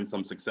in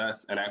some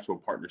success and actual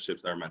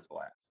partnerships that are meant to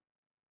last.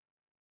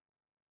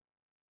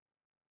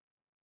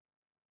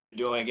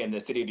 Doing in the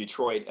city of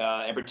Detroit,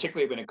 and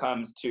particularly when it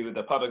comes to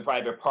the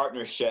public-private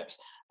partnerships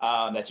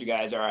that you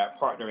guys are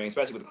partnering,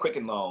 especially with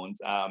Quicken Loans.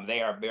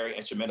 They are very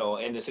instrumental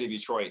in the city of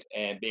Detroit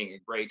and being a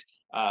great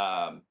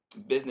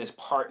business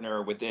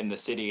partner within the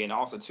city and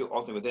also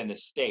also within the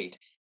state.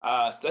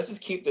 So let's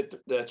just keep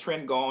the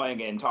trend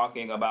going and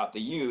talking about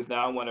the youth.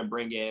 Now I want to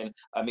bring in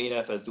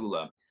Amina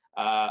Fazula.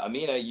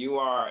 Amina, you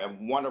are a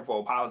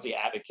wonderful policy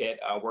advocate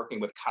working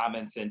with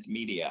Common Sense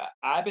Media.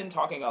 I've been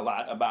talking a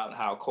lot about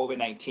how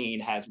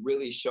COVID-19 has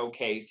really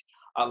showcased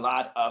a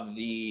lot of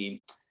the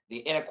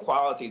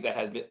inequality that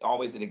has been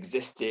always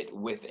existed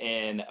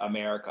within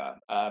America.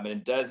 And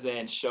it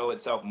doesn't show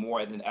itself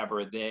more than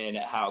ever than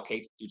how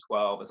K through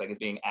 12 is like it's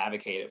being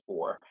advocated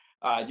for.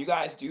 You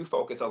guys do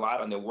focus a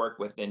lot on the work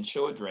within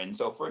children.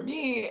 So for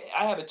me,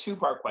 I have a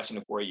two-part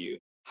question for you.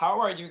 How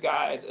are you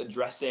guys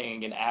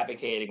addressing and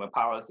advocating with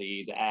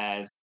policies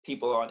as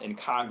people in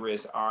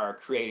Congress are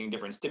creating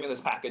different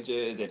stimulus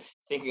packages and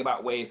thinking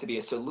about ways to be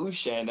a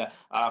solution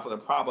for the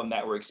problem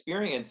that we're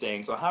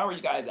experiencing? So how are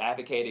you guys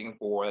advocating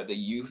for the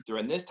youth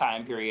during this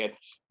time period?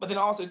 But then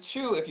also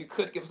too, if you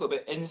could give us a little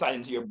bit of insight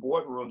into your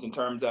boardrooms in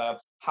terms of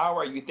how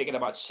are you thinking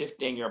about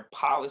shifting your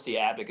policy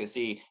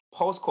advocacy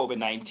post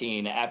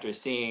COVID-19 after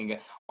seeing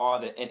all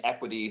the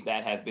inequities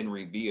that has been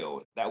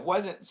revealed that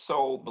wasn't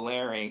so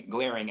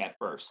glaring at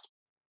first?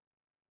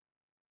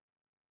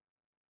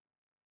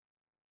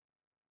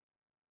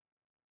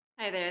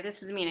 Hi there,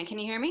 this is Mina. Can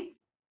you hear me?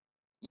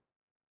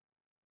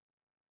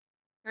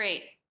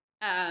 Great.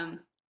 Um,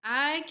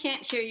 I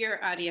can't hear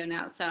your audio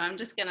now, so I'm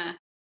just gonna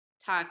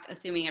talk,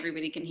 assuming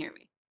everybody can hear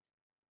me.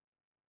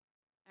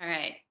 All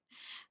right.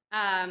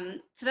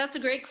 So that's a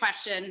great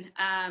question.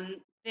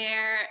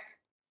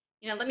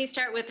 Let me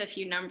start with a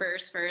few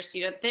numbers first.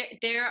 These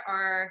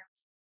are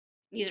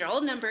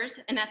old numbers,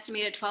 an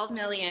estimated 12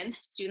 million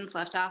students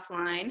left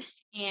offline,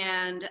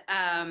 and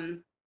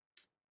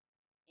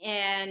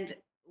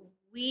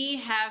we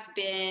have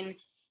been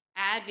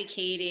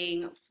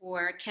advocating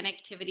for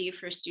connectivity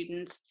for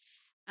students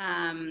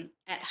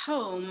at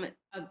home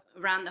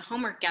around the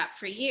homework gap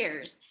for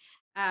years.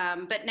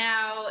 But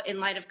now, in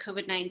light of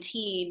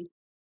COVID-19,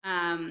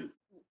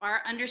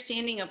 our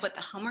understanding of what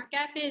the homework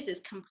gap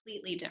is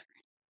completely different.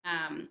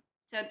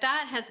 So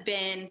that has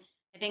been,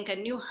 I think, a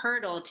new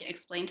hurdle to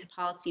explain to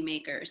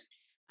policymakers,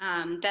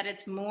 that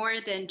it's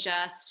more than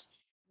just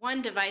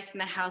one device in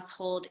the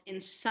household in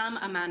some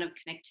amount of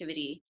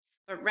connectivity,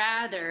 but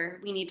rather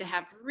we need to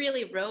have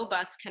really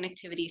robust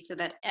connectivity so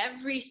that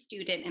every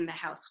student in the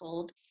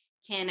household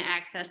can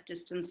access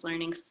distance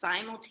learning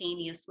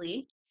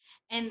simultaneously,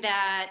 and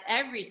that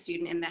every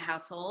student in the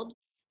household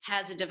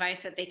has a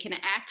device that they can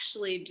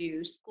actually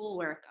do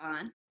schoolwork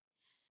on.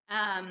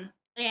 Um,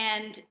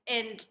 and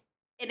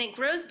it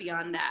grows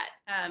beyond that.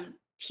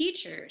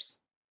 Teachers,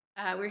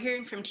 we're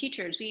hearing from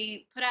teachers.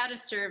 We put out a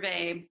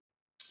survey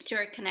through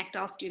our Connect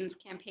All Students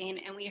campaign,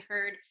 and we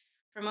heard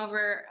from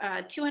over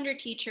 200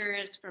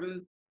 teachers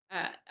from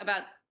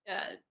about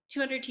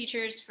 200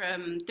 teachers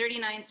from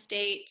 39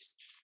 states,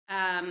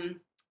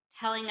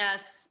 telling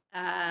us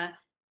that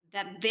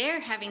they're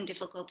having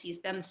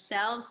difficulties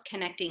themselves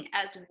connecting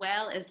as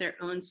well as their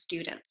own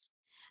students.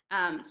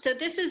 So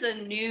this is a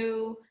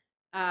new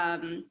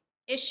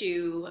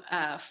issue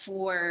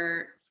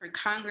for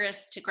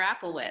Congress to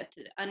grapple with,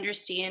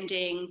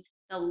 understanding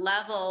the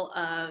level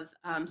of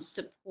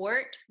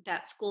support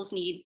that schools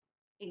need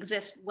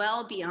exists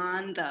well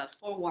beyond the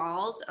four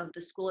walls of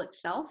the school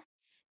itself,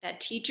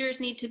 that teachers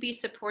need to be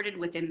supported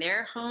within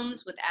their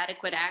homes with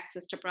adequate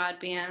access to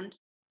broadband,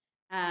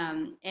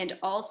 and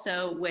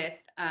also with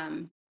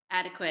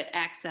adequate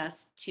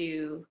access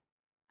to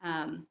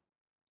um,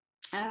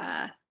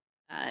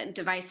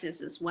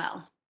 devices as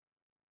well.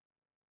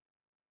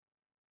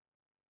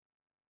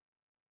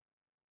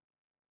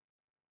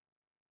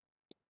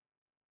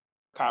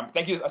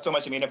 Thank you so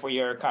much, Amina, for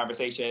your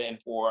conversation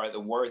and for the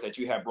words that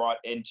you have brought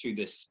into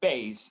this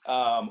space.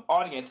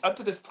 Audience, up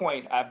to this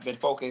point, I've been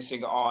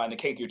focusing on the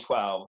K through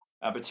 12,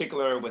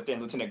 particular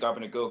within Lieutenant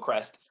Governor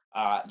Gilchrist,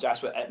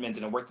 Joshua Edmonds,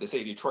 and the work the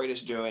city of Detroit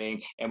is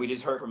doing. And we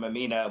just heard from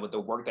Amina with the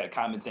work that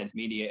Common Sense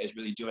Media is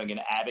really doing and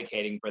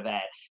advocating for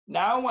that.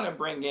 Now I want to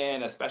bring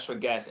in a special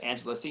guest,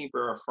 Angela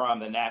Seifer from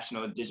the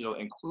National Digital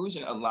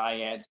Inclusion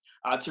Alliance,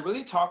 to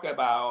really talk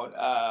about,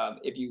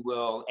 if you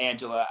will,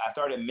 Angela, I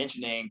started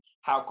mentioning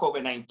how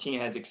COVID-19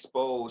 has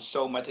exposed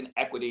so much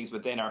inequities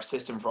within our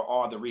system for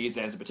all the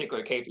reasons,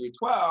 particularly K through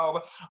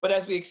 12. But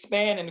as we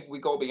expand and we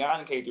go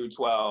beyond K through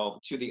 12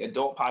 to the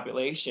adult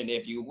population,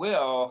 if you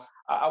will,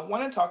 I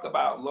want to talk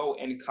about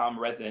low-income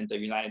residents of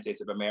the United States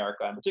of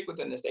America, and particularly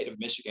within the state of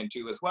Michigan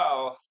too as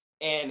well,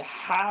 and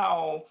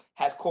how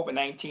has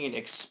COVID-19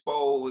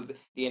 exposed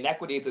the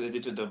inequities of the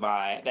digital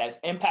divide that's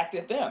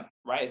impacted them?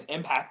 right? It's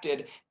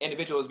impacted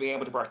individuals being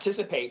able to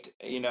participate,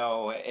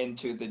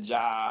 into the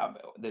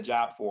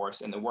job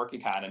force and the work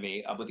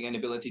economy, with the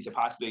inability to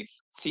possibly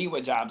see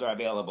what jobs are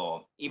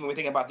available. Even we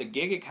think about the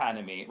gig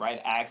economy,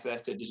 right?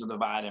 Access to digital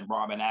divide and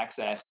broadband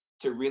access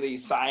to really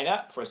sign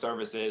up for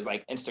services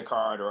like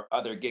Instacart or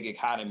other gig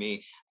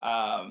economy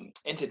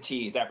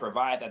entities that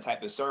provide that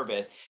type of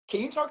service.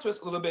 Can you talk to us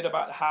a little bit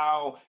about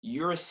how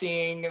you're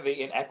seeing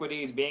the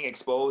inequities being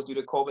exposed due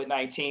to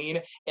COVID-19,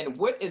 and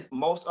what is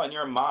most on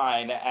your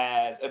mind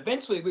as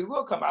eventually we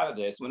will come out of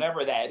this,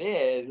 whenever that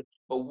is,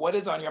 but what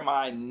is on your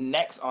mind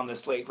next on the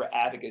slate for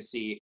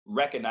advocacy,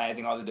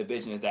 recognizing all the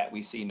divisions that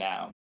we see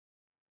now?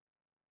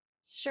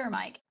 Sure,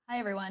 Mike. Hi,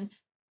 everyone.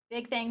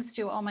 Big thanks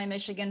to all my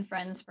Michigan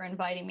friends for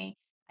inviting me.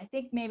 I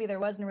think maybe there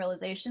wasn't a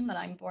realization that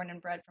I'm born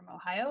and bred from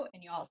Ohio,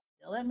 and you all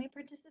still let me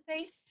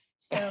participate.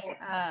 So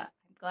I'm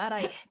glad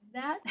I did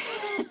that.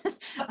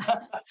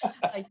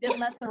 I didn't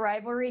let the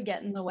rivalry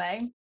get in the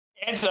way.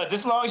 Angela,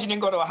 just as long as you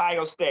didn't go to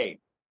Ohio State.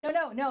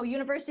 No,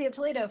 University of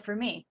Toledo for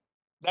me.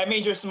 That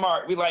means you're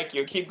smart. We like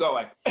you. Keep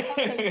going.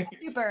 Okay,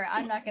 super.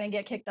 I'm not going to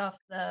get kicked off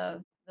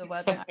the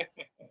webinar.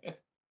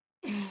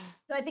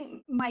 So I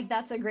think, Mike,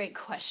 that's a great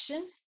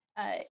question.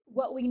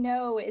 What we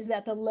know is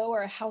that the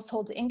lower a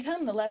household's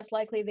income, the less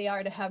likely they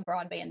are to have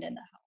broadband in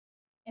the home.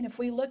 And if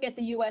we look at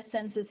the US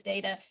Census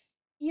data,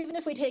 even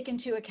if we take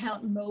into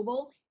account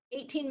mobile,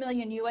 18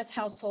 million US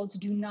households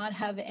do not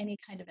have any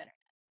kind of internet,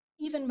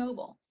 even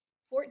mobile.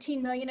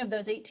 14 million of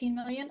those 18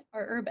 million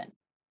are urban.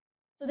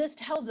 So this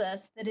tells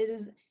us that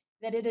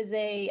it is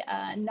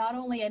a not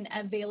only an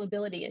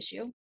availability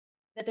issue,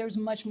 that there's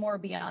much more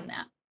beyond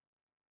that.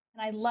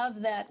 And I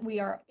love that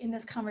we are in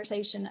this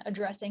conversation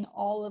addressing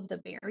all of the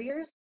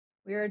barriers.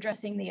 We are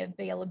addressing the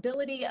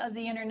availability of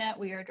the internet.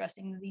 We are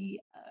addressing the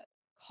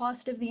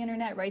cost of the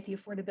internet, right? The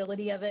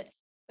affordability of it,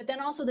 but then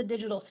also the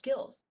digital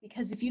skills.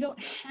 Because if you don't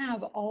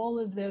have all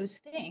of those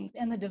things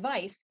and the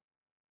device,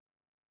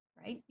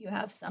 right? You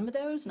have some of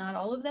those, not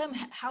all of them.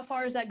 How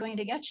far is that going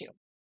to get you?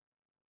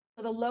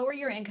 So the lower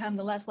your income,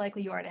 the less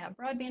likely you are to have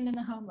broadband in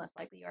the home, less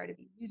likely you are to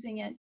be using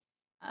it.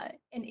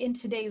 And in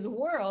today's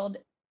world,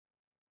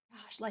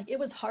 gosh, like it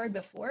was hard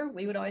before.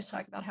 We would always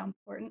talk about how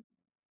important,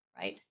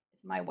 right?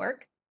 It's my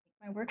work.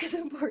 My work is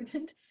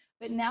important.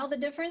 But now the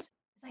difference is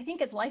I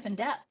think it's life and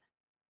death.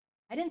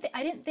 I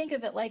didn't think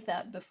of it like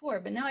that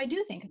before, but now I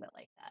do think of it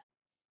like that.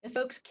 If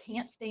folks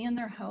can't stay in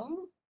their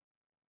homes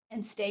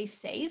and stay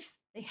safe,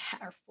 they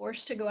are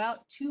forced to go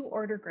out to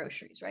order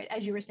groceries, right?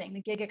 As you were saying,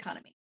 the gig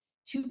economy,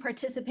 to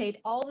participate,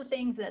 all the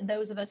things that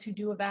those of us who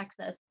do have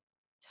access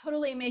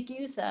totally make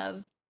use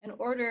of in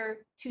order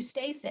to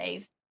stay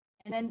safe.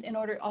 And then in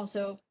order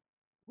also,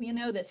 we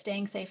know that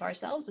staying safe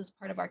ourselves is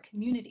part of our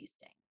community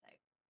staying safe.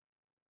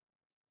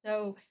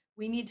 So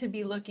we need to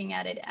be looking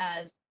at it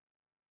as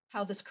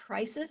how this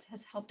crisis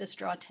has helped us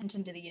draw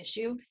attention to the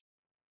issue,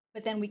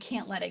 but then we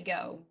can't let it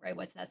go, right?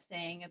 What's that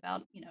saying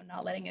about,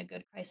 not letting a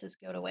good crisis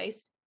go to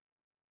waste?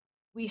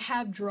 We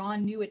have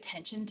drawn new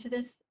attention to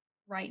this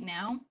right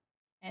now.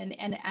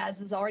 And as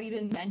has already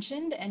been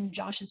mentioned, and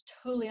Josh is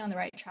totally on the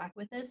right track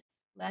with this,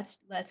 let's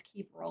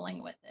keep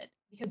rolling with it.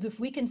 Because if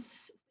we can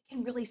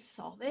really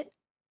solve it,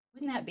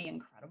 wouldn't that be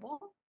incredible?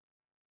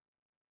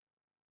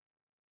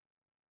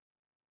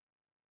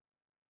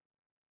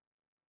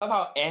 Love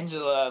how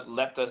Angela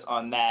left us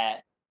on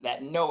that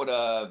note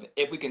of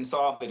if we can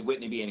solve it,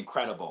 wouldn't it be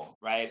incredible,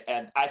 right?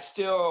 And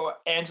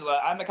Angela,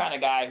 I'm the kind of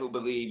guy who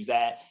believes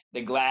that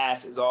the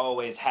glass is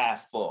always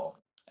half full.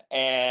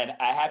 And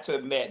I have to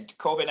admit,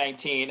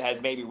 COVID-19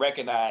 has made me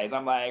recognize,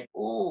 I'm like,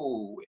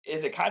 ooh,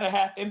 is it kind of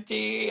half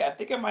empty? I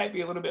think it might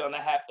be a little bit on the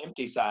half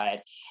empty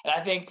side. And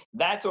I think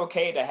that's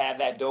okay to have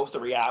that dose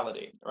of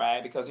reality,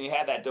 right? Because when you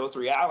have that dose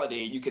of reality,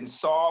 you can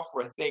solve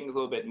for things a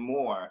little bit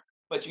more.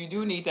 But you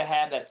do need to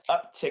have that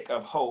uptick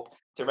of hope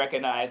to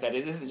recognize that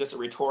it isn't just a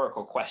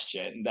rhetorical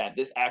question, that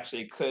this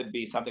actually could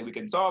be something we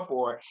can solve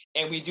for.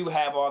 And we do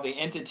have all the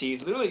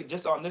entities, literally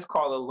just on this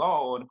call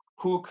alone,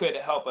 who could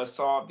help us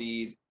solve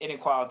these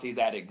inequalities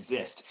that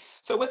exist.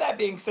 So with that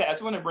being said, I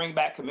just want to bring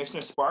back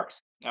Commissioner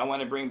Sparks. I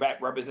want to bring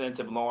back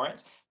Representative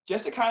Lawrence,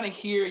 just to kind of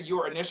hear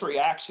your initial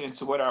reaction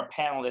to what our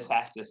panelist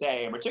has to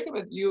say, and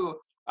particularly with you,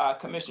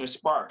 Commissioner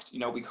Sparks.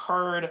 We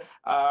heard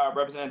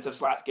Representative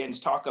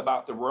Slotkins talk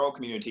about the rural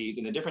communities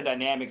and the different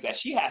dynamics that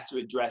she has to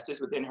address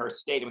just within her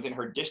state and within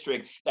her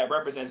district that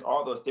represents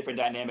all those different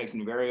dynamics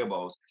and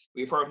variables.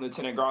 We've heard from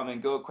Lieutenant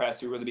Garland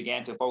Gilchrist, who really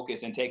began to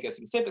focus and take us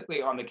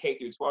specifically on the K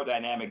through 12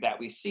 dynamic that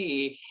we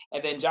see.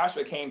 And then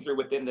Joshua came through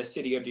within the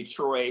city of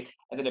Detroit,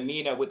 and then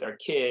Amina with our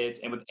kids,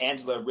 and with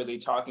Angela really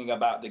talking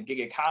about the gig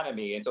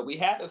economy. And so we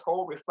have this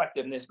whole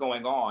reflectiveness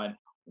going on.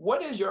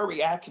 What is your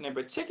reaction in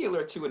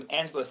particular to what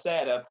Angela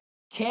said of,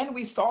 can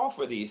we solve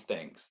for these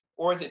things,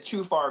 or is it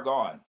too far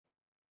gone?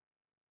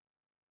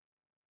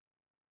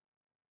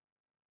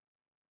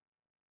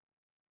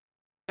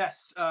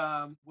 Yes.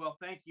 Well,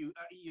 thank you.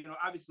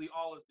 Obviously,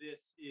 all of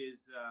this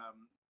is,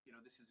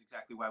 this is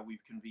exactly why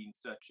we've convened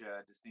such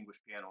a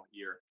distinguished panel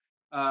here.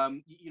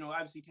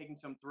 Obviously, taking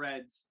some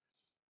threads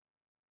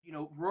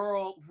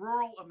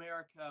rural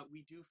America,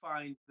 we do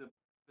find the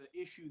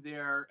issue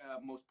there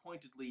most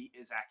pointedly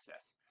is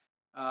access.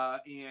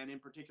 And in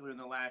particular, in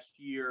the last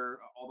year,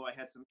 although I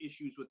had some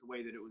issues with the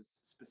way that it was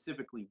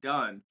specifically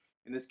done,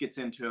 and this gets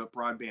into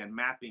broadband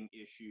mapping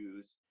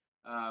issues,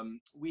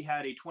 we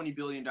had a $20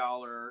 billion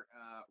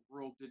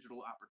Rural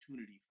Digital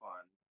Opportunity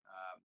Fund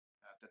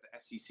that the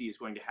FCC is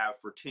going to have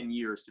for 10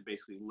 years to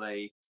basically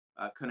lay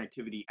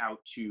connectivity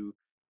out to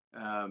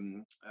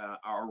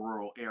our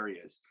rural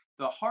areas.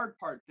 The hard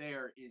part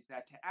there is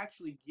that to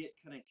actually get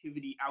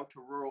connectivity out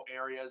to rural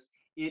areas,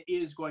 it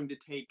is going to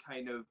take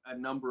kind of a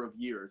number of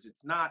years.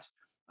 It's not,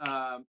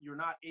 you're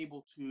not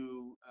able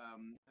to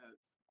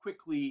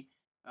quickly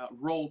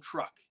roll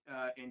truck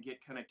and get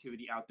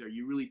connectivity out there.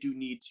 You really do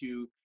need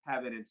to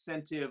have an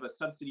incentive, a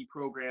subsidy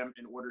program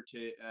in order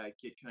to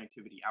get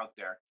connectivity out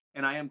there.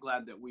 And I am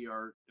glad that we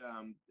are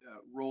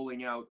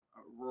rolling out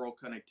rural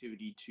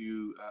connectivity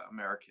to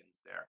Americans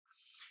there.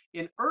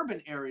 In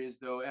urban areas,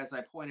 though, as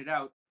I pointed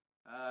out,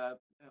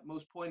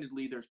 most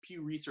pointedly, there's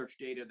Pew Research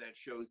data that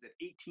shows that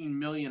 18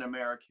 million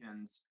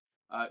Americans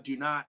do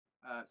not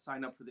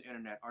sign up for the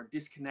internet, are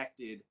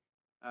disconnected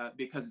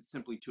because it's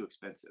simply too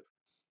expensive.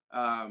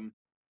 And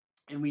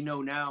we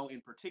know now,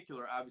 in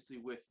particular, obviously,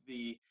 with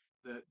the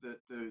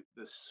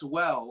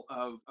swell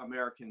of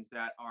Americans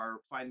that are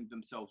finding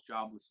themselves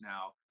jobless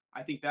now,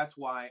 I think that's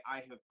why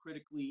I have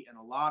critically, and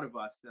a lot of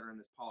us that are in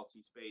this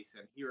policy space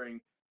and hearing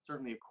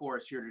certainly a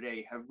chorus here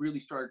today, have really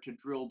started to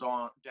drill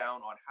down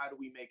on how do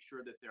we make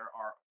sure that there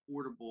are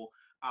affordable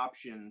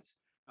options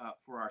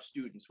for our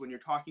students. When you're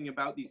talking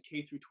about these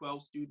K through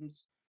 12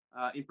 students,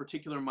 in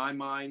particular, my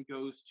mind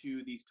goes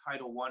to these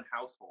Title I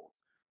households.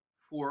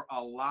 For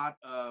a lot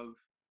of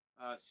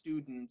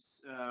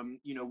students,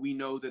 we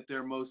know that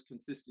their most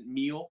consistent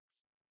meal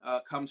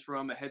comes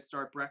from a Head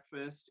Start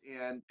breakfast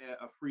and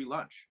a free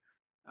lunch.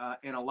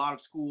 And a lot of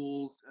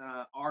schools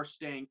are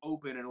staying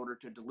open in order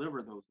to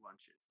deliver those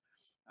lunches.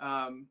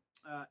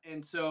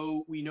 And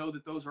so we know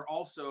that those are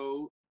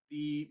also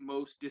the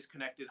most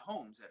disconnected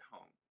homes at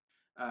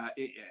home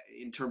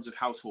in terms of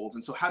households.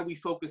 And so, how do we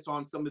focus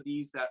on some of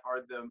these that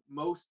are the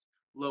most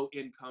low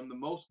income, the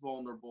most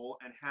vulnerable,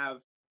 and have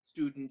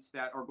students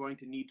that are going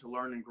to need to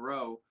learn and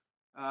grow?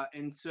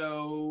 And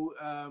so,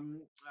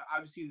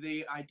 obviously,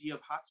 the idea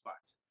of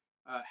hotspots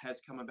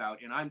has come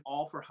about, and I'm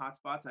all for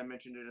hotspots. I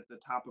mentioned it at the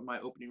top of my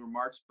opening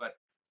remarks, but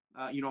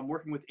I'm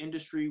working with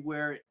industry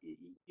where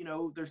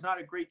there's not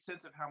a great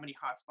sense of how many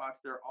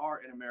hotspots there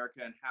are in America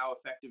and how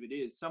effective it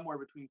is. Somewhere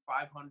between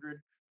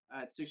 500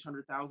 and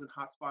 600,000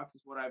 hotspots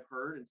is what I've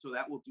heard, and so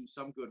that will do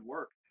some good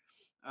work.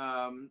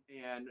 And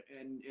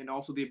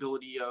also the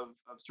ability of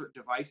certain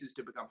devices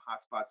to become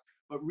hotspots.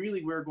 But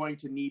really, we're going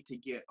to need to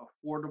get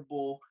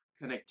affordable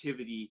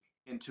connectivity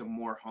into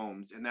more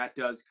homes, and that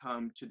does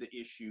come to the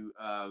issue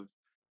of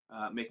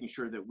making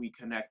sure that we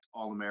connect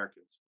all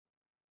Americans.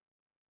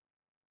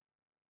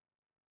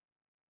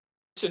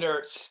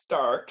 Commissioner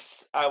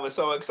Starks, I was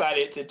so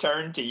excited to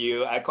turn to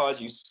you. I called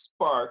you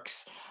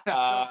Sparks.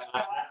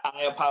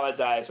 I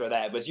apologize for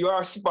that, but you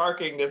are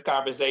sparking this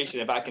conversation.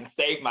 If I can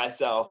save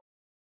myself,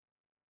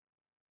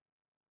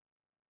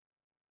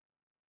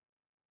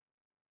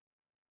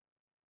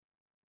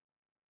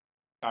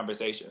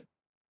 conversation.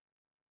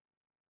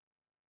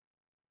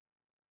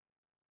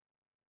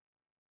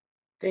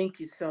 Thank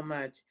you so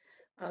much.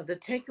 The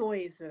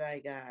takeaways that I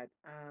got,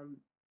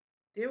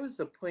 there was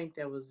a point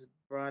that was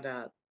brought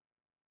up.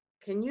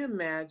 Can you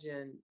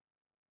imagine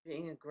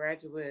being a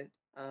graduate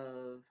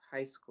of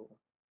high school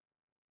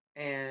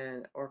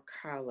and or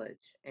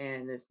college,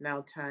 and it's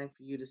now time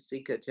for you to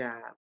seek a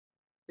job?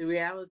 The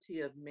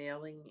reality of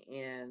mailing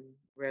in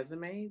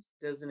resumes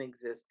doesn't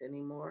exist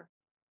anymore.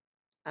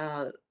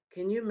 Uh,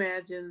 can you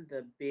imagine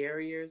the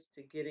barriers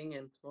to getting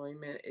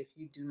employment if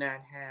you do not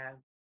have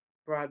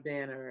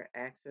broadband or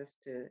access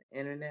to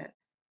internet?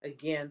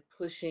 Again,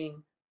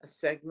 pushing a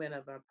segment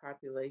of our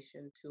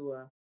population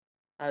to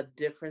a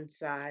different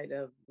side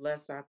of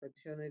less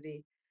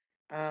opportunity.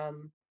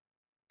 Um,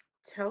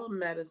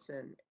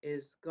 Telemedicine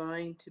is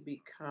going to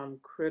become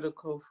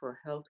critical for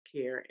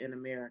healthcare in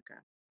America.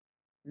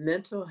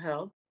 Mental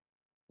health,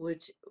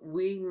 which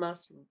we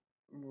must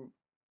r-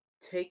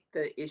 take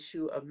the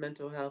issue of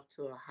mental health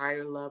to a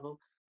higher level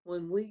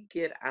when we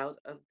get out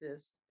of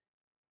this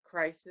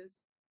crisis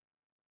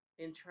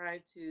and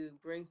try to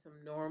bring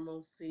some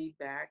normalcy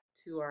back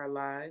to our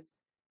lives.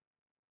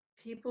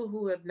 People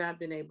who have not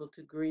been able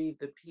to grieve,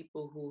 the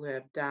people who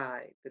have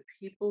died, the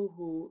people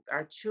who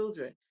are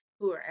children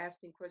who are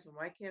asking questions,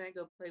 why can't I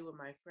go play with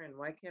my friend?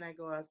 Why can't I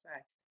go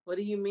outside? What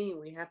do you mean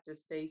we have to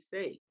stay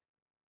safe?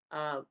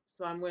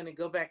 So I'm going to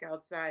go back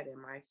outside.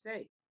 Am I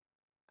safe?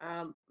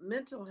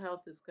 Mental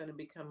health is going to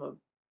become a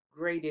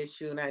great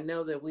issue, and I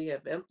know that we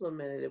have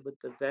implemented it with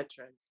the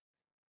veterans.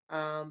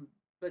 Um,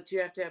 but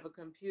you have to have a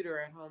computer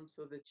at home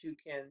so that you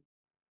can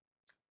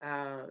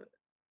uh,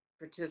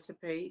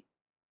 participate.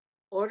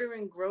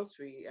 Ordering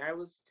grocery, I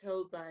was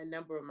told by a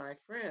number of my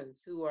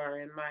friends who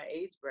are in my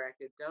age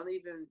bracket, don't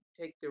even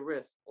take the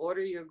risk.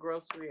 Order your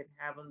grocery and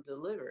have them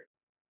delivered.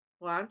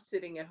 Well, I'm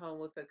sitting at home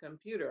with a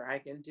computer. I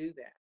can do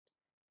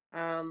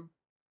that.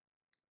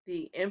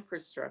 The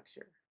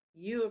infrastructure.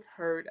 You have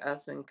heard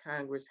us in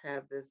Congress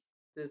have this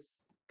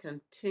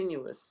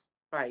continuous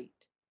fight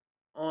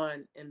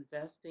on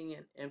investing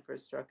in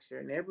infrastructure.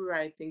 And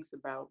everybody thinks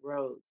about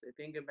roads, they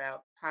think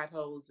about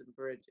potholes and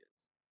bridges.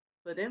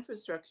 But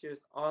infrastructure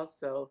is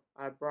also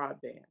our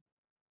broadband.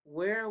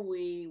 Where are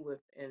we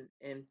with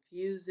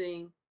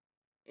infusing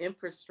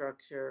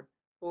infrastructure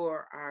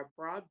for our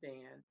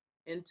broadband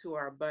into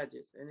our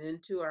budgets and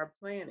into our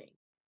planning?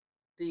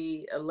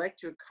 The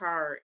electric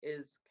car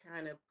is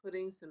kind of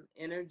putting some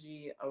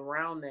energy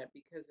around that,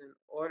 because in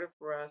order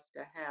for us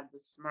to have the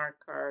smart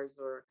cars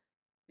or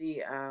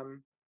the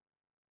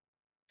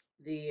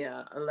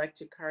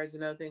electric cars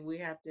and other thing, we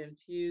have to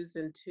infuse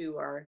into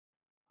our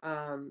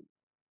um,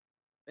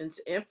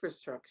 into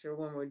infrastructure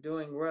when we're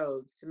doing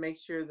roads to make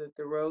sure that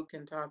the road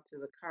can talk to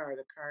the car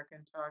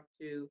can talk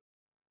to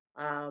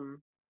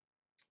um,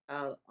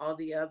 all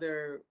the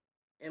other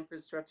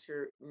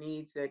infrastructure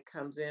needs that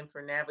comes in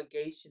for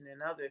navigation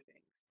and other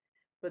things.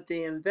 But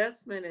the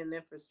investment in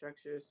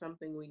infrastructure is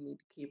something we need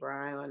to keep our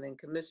eye on. And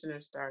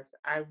Commissioner Starks,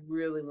 I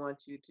really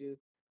want you to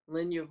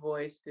lend your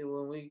voice to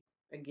when we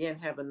again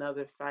have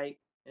another fight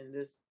in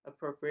this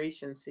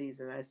appropriation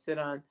season. I sit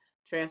on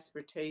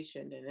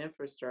transportation and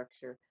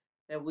infrastructure,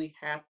 that we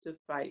have to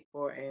fight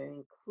for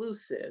an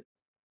inclusive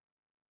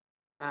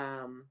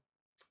um,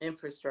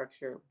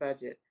 infrastructure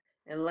budget.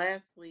 And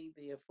lastly,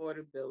 the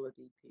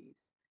affordability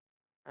piece.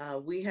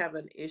 We have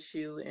an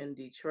issue in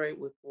Detroit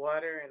with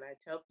water, and I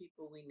tell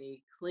people we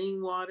need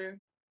clean water,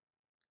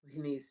 we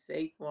need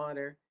safe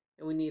water,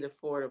 and we need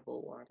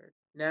affordable water.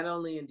 Not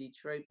only in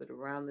Detroit, but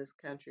around this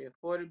country,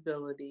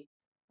 affordability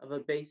of a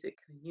basic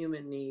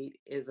human need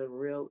is a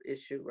real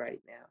issue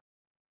right now.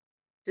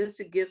 Just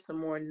to give some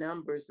more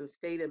numbers, the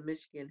state of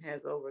Michigan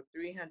has over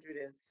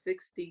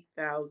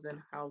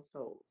 360,000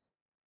 households,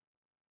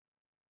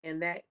 and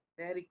that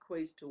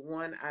equates to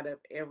one out of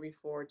every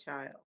four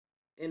child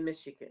in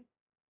Michigan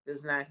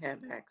does not have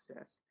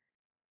access.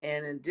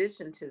 And in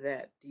addition to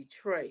that,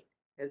 Detroit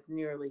has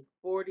nearly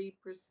 40%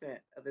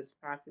 of its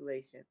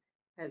population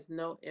has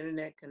no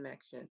internet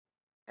connection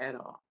at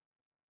all.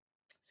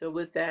 So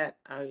with that,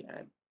 I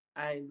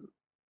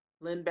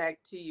lend back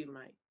to you,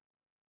 Mike.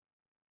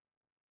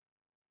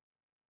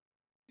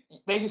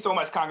 Thank you so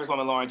much,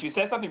 Congresswoman Lawrence. You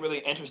said something really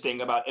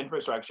interesting about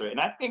infrastructure. And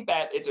I think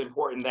that it's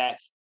important that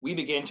we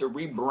begin to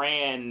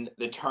rebrand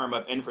the term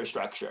of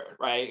infrastructure,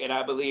 right? And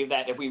I believe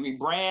that if we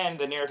rebrand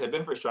the narrative of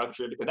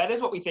infrastructure, because that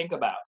is what we think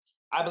about,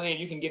 I believe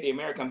you can get the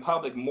American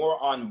public more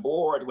on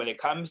board when it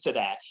comes to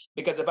that.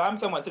 Because if I'm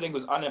someone sitting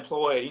who's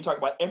unemployed, you talk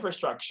about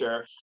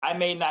infrastructure, I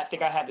may not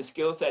think I have the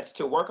skill sets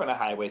to work on a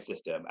highway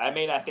system. I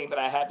may not think that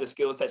I have the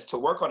skill sets to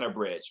work on a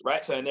bridge,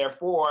 right? So, and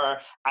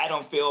therefore, I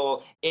don't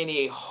feel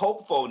any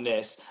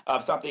hopefulness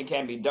of something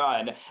can be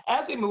done.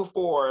 As we move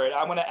forward,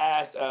 I want to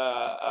ask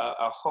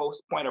a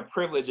host point of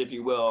privilege, if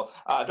you will.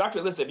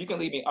 Dr. Alyssa, if you can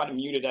leave me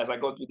unmuted as I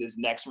go through this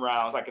next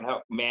round, so I can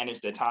help manage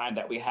the time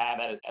that we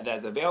have that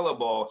is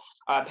available.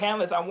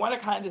 Panelists, I want to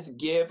kind of just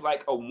give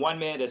like a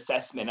 1-minute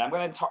assessment. I'm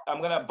going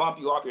to bump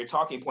you off your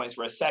talking points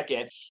for a second,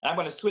 and I'm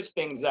going to switch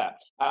things up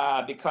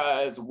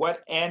because what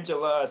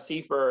Angela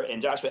Seifer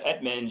and Joshua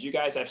Edmonds, you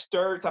guys have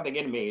stirred something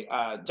in me.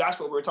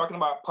 Joshua, we were talking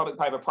about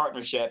public-private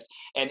partnerships,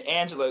 and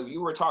Angela,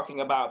 you were talking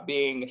about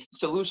being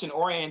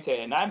solution-oriented,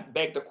 and I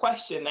beg the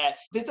question that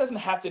this doesn't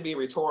have to be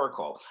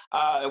rhetorical.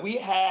 We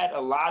had a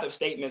lot of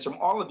statements from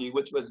all of you,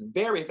 which was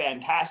very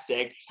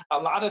fantastic. A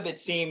lot of it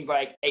seems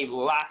like a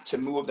lot to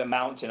move the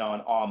mountain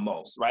on almost,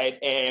 right?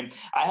 And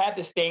I have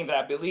this thing that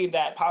I believe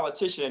that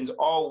politicians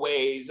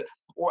always,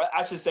 or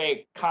I should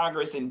say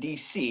Congress in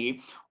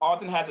DC,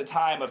 often has a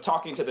time of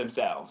talking to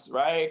themselves,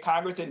 right?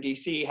 Congress in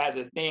DC has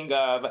a thing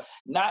of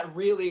not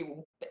really,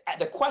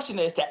 the question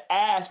is to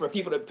ask for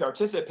people to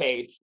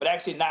participate, but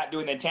actually not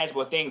doing the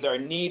tangible things that are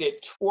needed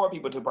for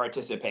people to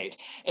participate.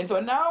 And so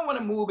now I want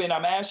to move in,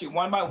 I'm asking you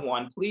one by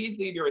one, please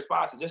leave your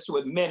responses just to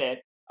a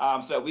minute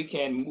so that we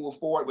can move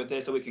forward with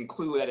this, so we can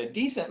conclude at a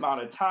decent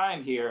amount of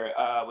time here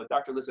with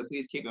Dr. Alyssa.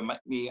 Please keep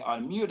me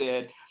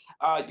unmuted.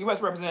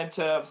 U.S.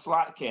 Representative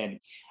Slotkin,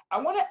 I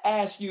want to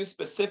ask you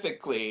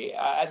specifically,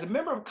 as a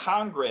member of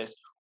Congress,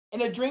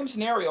 in a dream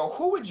scenario,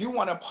 who would you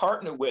want to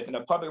partner with in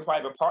a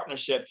public-private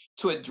partnership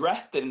to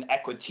address the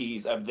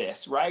inequities of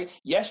this, right?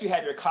 Yes, you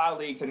have your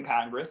colleagues in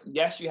Congress.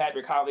 Yes, you have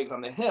your colleagues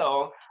on the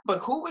Hill, but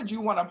who would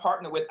you want to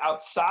partner with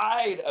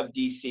outside of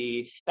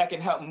DC that can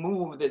help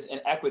move this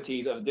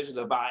inequities of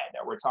digital divide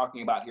that we're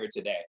talking about here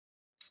today?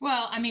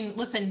 Well, I mean,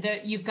 listen,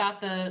 you've got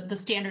the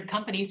standard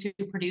companies who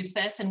produce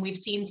this, and we've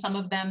seen some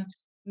of them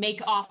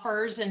make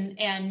offers and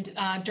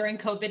during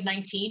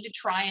COVID-19 to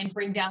try and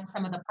bring down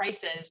some of the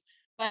prices.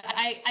 But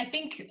I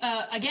think,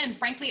 again,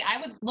 frankly,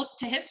 I would look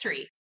to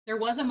history. There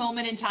was a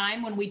moment in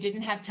time when we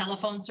didn't have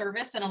telephone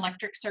service and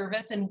electric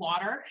service and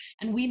water,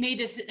 and we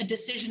made a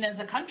decision as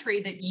a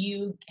country that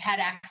you had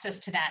access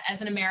to that.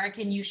 As an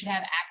American, you should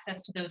have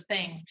access to those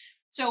things.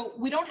 So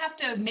we don't have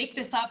to make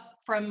this up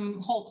from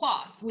whole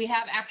cloth. We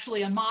have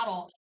actually a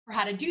model for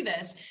how to do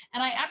this.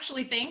 And I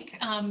actually think,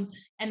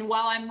 and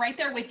while I'm right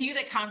there with you,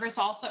 that Congress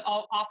also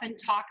often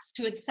talks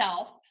to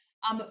itself,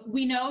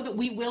 we know that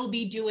we will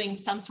be doing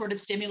some sort of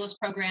stimulus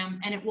program,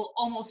 and it will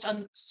almost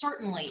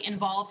certainly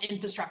involve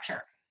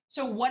infrastructure.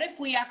 So what if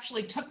we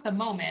actually took the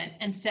moment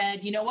and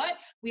said, you know what,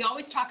 we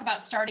always talk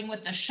about starting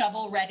with the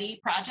shovel-ready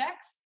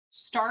projects,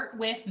 start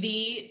with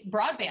the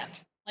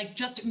broadband. Like,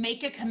 just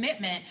make a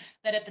commitment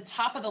that at the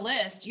top of the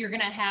list, you're going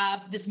to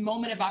have this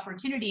moment of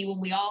opportunity when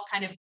we all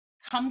kind of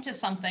come to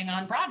something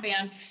on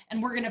broadband,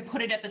 and we're going to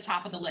put it at the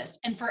top of the list.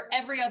 And for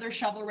every other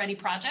shovel-ready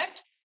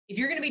project, if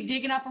you're going to be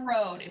digging up a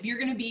road, if you're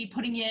going to be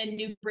putting in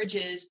new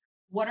bridges,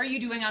 what are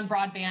you doing on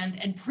broadband,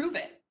 and prove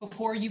it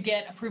before you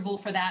get approval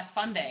for that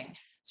funding.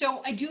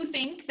 So I do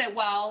think that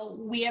while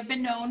we have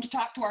been known to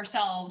talk to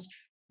ourselves,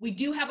 we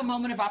do have a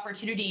moment of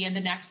opportunity in the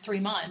next 3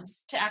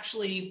 months to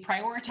actually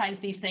prioritize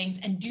these things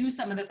and do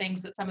some of the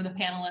things that some of the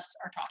panelists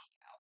are talking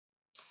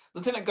about.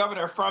 Lieutenant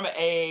Governor, from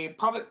a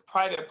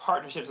public-private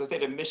partnerships in the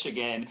state of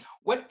Michigan,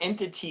 what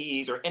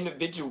entities or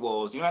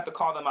individuals, you don't have to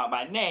call them out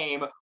by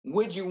name,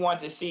 would you want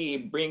to see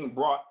being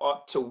brought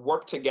up to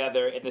work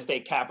together in the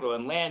state capitol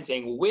in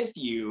Lansing with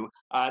you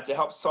to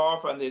help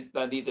solve for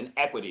these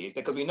inequities?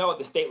 Because we know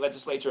the state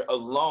legislature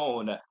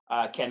alone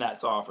cannot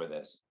solve for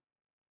this.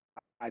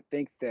 I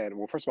think that,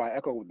 well, first of all, I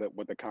echo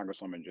what the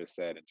Congresswoman just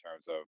said in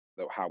terms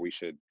of how we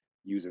should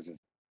use this as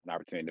an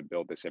opportunity to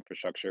build this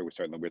infrastructure.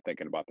 We're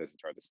thinking about this in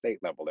terms of state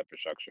level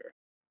infrastructure.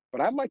 But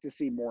I'd like to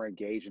see more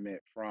engagement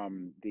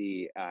from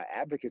the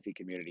advocacy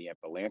community and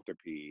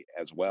philanthropy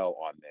as well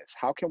on this.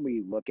 How can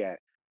we look at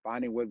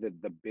finding what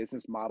the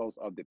business models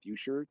of the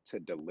future to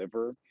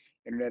deliver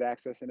internet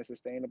access in a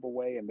sustainable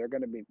way? And they're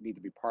going to need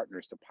to be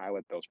partners to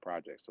pilot those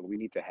projects. So we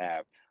need to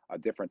have a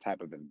different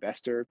type of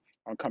investor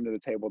come to the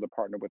table to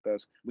partner with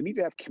us. We need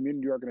to have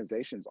community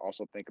organizations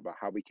also think about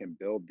how we can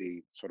build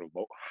the sort of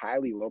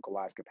highly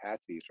localized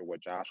capacities for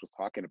what Josh was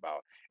talking about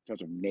in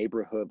terms of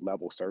neighborhood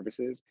level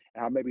services,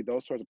 and how maybe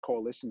those sorts of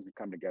coalitions can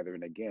come together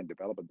and again,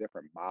 develop a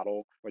different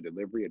model for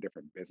delivery, a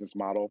different business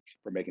model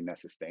for making that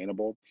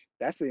sustainable.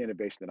 That's the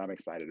innovation that I'm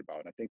excited about.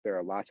 And I think there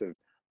are lots of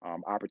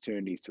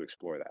opportunities to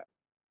explore that.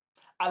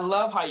 I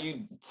love how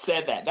you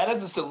said that. That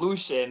is a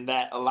solution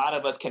that a lot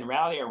of us can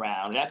rally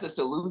around. That's a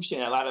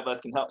solution a lot of us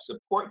can help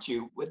support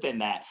you within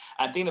that.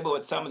 I'm thinking about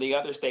what some of the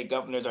other state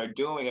governors are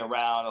doing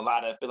around a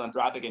lot of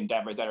philanthropic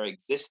endeavors that are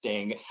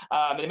existing.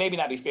 And it may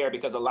not be fair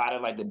because a lot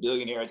of like the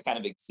billionaires kind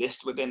of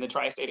exist within the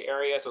tri-state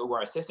area, so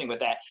we're assisting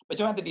with that. But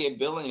you don't have to be a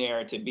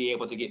billionaire to be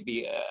able to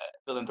be a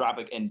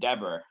philanthropic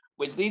endeavor.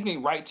 Which leads me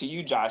right to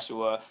you,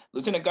 Joshua.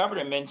 Lieutenant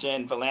Governor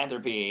mentioned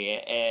philanthropy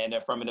and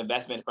from an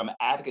investment from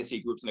advocacy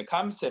groups. When it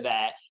comes to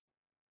that,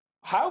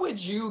 how would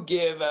you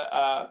give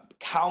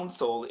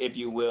counsel, if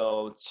you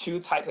will, to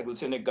types like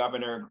Lieutenant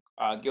Governor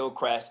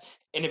Gilchrist,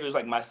 individuals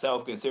like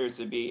myself,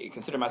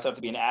 consider myself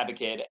to be an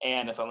advocate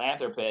and a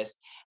philanthropist?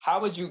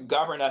 How would you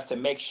govern us to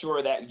make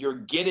sure that you're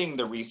getting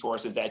the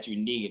resources that you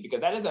need?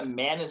 Because that is a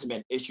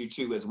management issue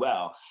too, as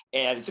well.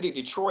 And the city of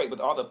Detroit, with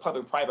all the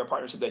public-private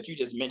partnership that you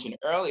just mentioned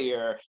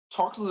earlier,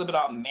 talks a little bit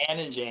about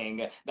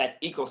managing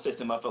that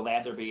ecosystem of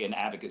philanthropy and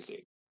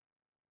advocacy.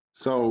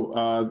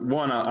 So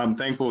one, I'm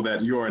thankful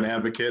that you're an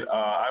advocate.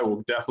 I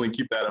will definitely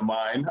keep that in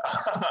mind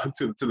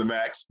to the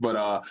max.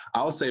 But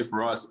I'll say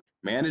for us,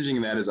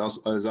 managing that is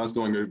us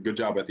doing a good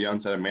job at the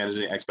onset of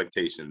managing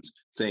expectations,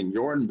 saying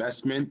your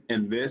investment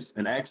in this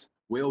and X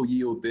will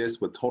yield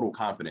this with total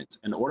confidence.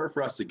 In order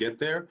for us to get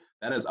there,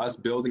 that is us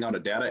building out a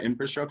data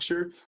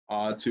infrastructure.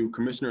 To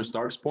Commissioner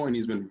Stark's point,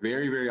 he's been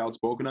very, very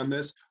outspoken on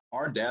this.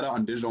 Our data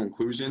on digital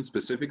inclusion,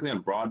 specifically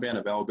on broadband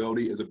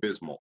availability, is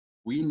abysmal.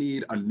 We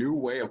need a new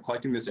way of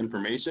collecting this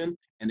information.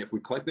 And if we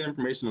collect the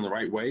information in the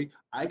right way,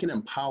 I can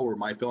empower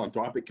my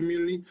philanthropic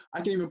community.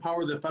 I can even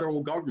empower the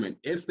federal government.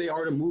 If they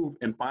are to move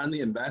and finally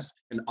invest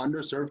in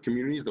underserved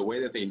communities the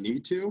way that they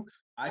need to,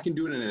 I can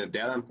do it in a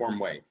data-informed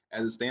way.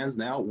 As it stands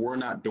now, we're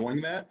not doing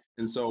that.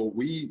 And so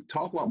we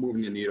talk about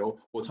moving the needle.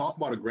 We'll talk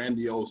about a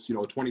grandiose,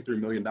 $23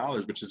 million,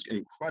 which is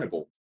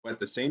incredible. But at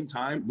the same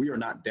time, we are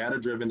not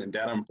data-driven and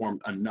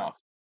data-informed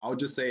enough. I would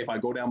just say if I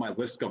go down my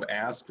list of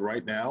asks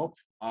right now,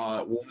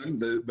 one,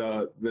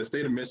 the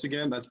state of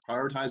Michigan, let's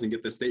prioritize and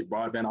get the state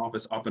broadband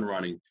office up and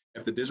running.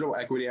 If the Digital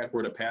Equity Act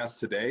were to pass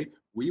today,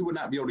 we would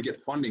not be able to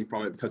get funding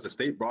from it because the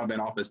state broadband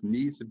office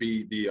needs to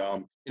be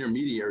the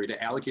intermediary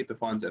to allocate the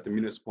funds at the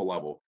municipal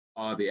level.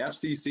 The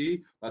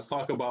FCC, let's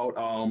talk about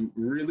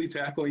really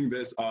tackling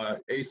this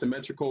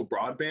asymmetrical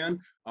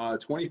broadband.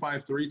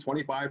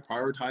 25-3-25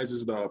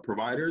 prioritizes the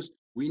providers.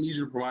 We need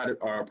you to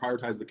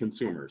prioritize the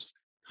consumers.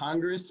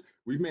 Congress,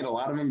 we've made a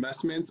lot of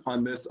investments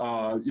on this,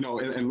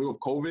 in lieu of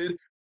COVID.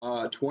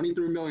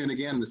 23 million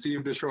again in the city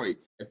of Detroit.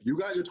 If you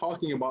guys are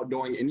talking about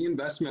doing any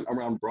investment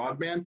around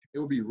broadband, it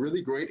would be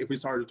really great if we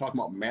started talking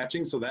about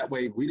matching, so that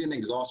way we didn't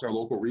exhaust our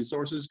local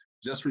resources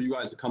just for you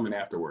guys to come in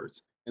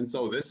afterwards. And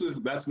so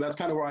that's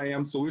kind of where I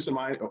am, solution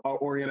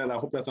oriented. I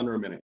hope that's under a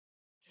minute.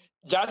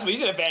 Joshua, you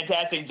did a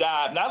fantastic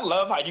job. And I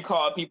love how you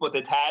call people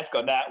to task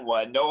on that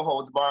one. No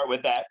holds barred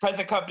with that.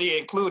 Present company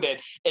included.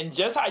 And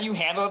just how you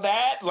handle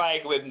that,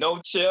 like with no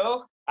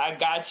chill, I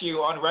got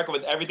you on record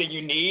with everything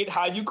you need.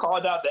 How you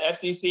called out the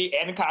FCC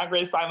and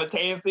Congress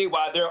simultaneously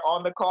while they're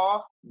on the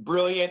call,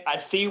 brilliant. I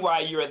see why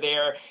you're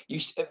there.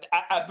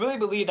 I really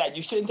believe that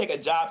you shouldn't take a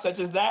job such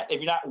as that if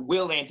you're not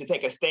willing to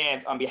take a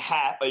stance on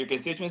behalf of your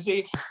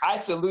constituency. I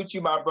salute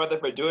you, my brother,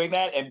 for doing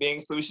that and being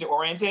solution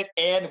oriented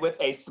and with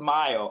a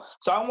smile.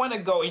 So I want to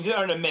go, you did it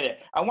in a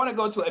minute. I want to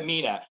go to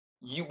Amina.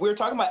 We're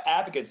talking about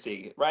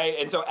advocacy, right?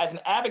 And so as an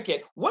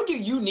advocate, what do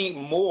you need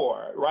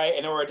more, right,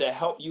 in order to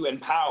help you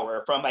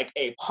empower from like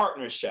a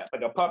partnership,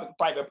 like a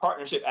public-private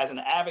partnership as an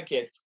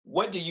advocate?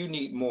 What do you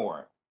need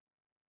more?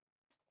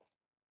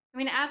 I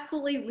mean,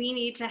 absolutely, we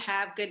need to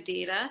have good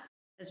data,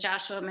 as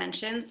Joshua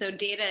mentioned. So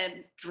data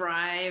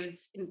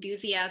drives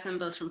enthusiasm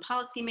both from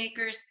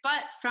policymakers,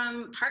 but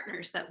from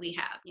partners that we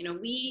have. You know,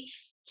 we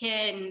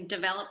can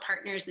develop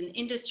partners in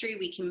industry,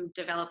 we can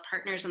develop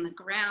partners on the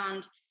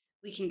ground,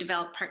 we can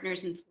develop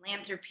partners in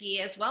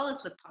philanthropy, as well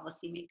as with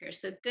policymakers.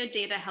 So good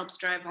data helps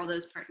drive all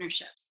those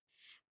partnerships.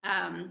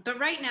 But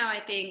right now,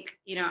 I think,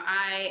 you know,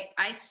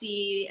 I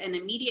see an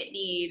immediate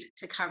need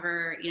to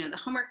cover, you know, the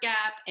homework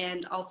gap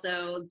and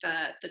also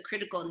the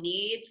critical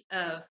needs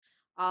of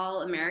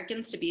all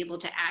Americans to be able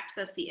to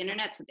access the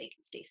internet so they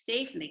can stay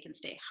safe and they can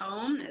stay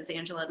home, as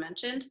Angela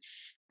mentioned.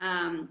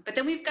 But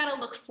then we've got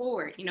to look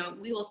forward. You know,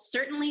 we will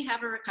certainly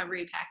have a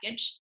recovery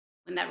package.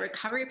 When that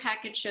recovery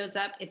package shows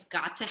up, it's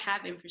got to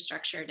have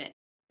infrastructure in it.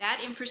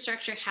 That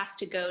infrastructure has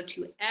to go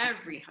to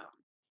every home.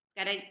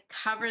 Got to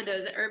cover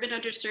those urban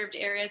underserved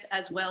areas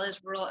as well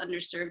as rural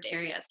underserved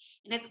areas.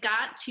 And it's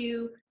got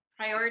to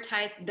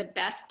prioritize the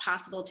best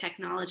possible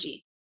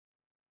technology.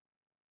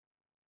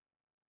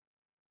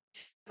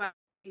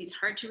 These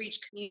hard to reach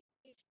communities,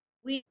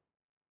 we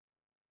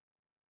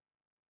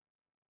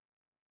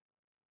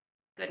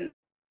could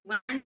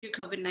learn through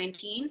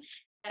COVID-19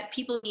 that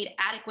people need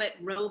adequate,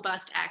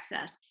 robust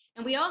access.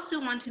 And we also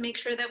want to make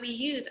sure that we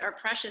use our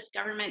precious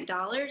government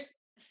dollars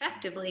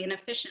effectively and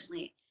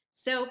efficiently.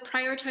 So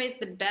prioritize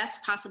the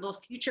best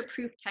possible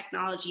future-proof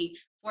technology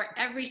for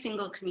every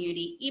single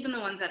community, even the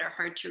ones that are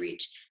hard to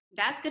reach.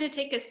 That's going to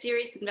take a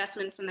serious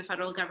investment from the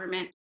federal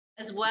government,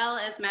 as well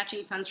as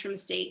matching funds from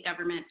state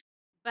government.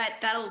 But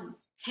that'll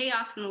pay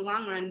off in the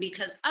long run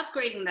because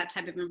upgrading that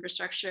type of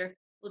infrastructure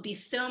will be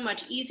so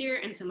much easier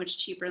and so much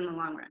cheaper in the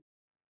long run.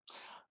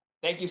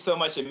 Thank you so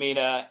much,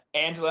 Amina.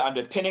 Angela, I'm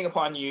depending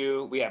upon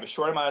you. We have a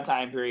short amount of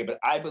time period, but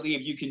I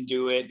believe you can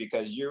do it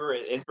because you're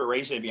an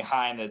inspiration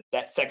behind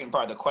that second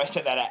part of the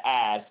question that I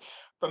asked.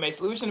 From a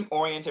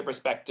solution-oriented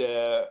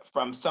perspective,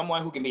 from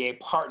someone who can be a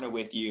partner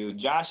with you,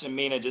 Josh and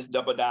Amina just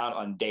doubled down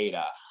on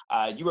data.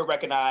 You were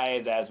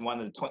recognized as one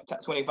of the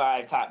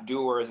 25 top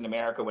doers in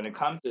America when it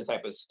comes to this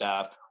type of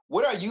stuff.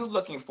 What are you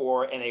looking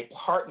for in a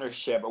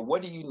partnership, or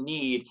what do you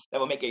need that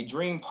will make a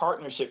dream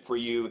partnership for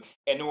you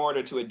in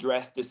order to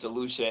address the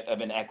solution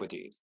of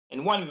inequities?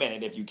 In 1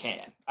 minute, if you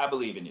can. I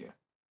believe in you.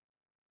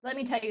 Let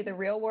me tell you, the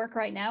real work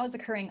right now is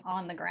occurring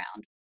on the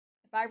ground.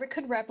 If I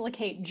could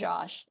replicate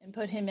Josh and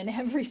put him in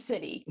every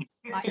city,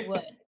 I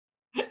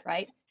would,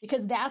 right?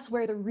 Because that's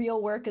where the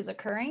real work is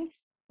occurring.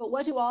 But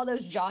what do all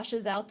those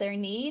Joshes out there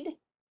need?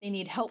 They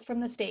need help from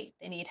the state.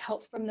 They need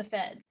help from the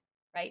feds,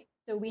 right?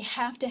 So we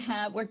have to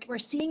have, we're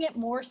seeing it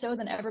more so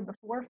than ever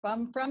before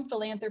from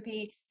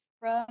philanthropy,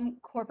 from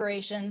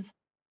corporations,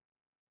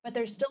 but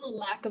there's still a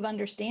lack of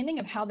understanding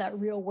of how that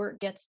real work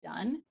gets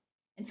done.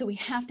 And so we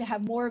have to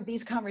have more of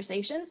these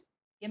conversations.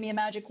 Give me a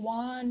magic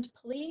wand,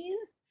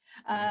 please.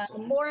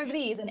 More of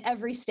these in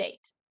every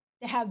state.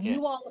 To have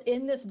you all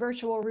in this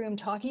virtual room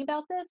talking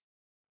about this,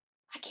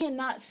 I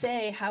cannot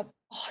say how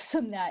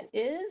awesome that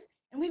is.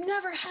 And we've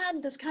never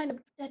had this kind of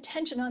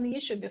attention on the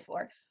issue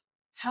before.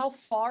 How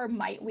far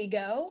might we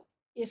go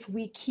if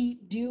we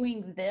keep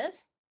doing this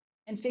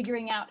and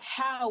figuring out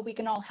how we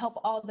can all help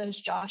all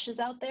those Joshes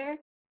out there?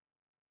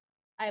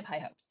 I have high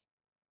hopes.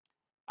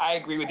 I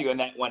agree with you on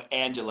that one,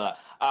 Angela.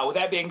 With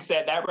that being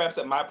said, that wraps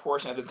up my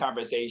portion of this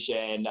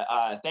conversation.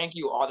 Thank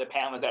you, all the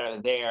panelists that are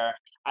there.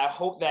 I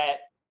hope that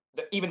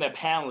even the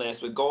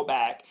panelists would go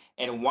back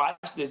and watch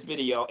this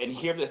video and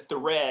hear the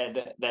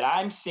thread that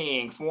I'm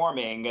seeing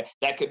forming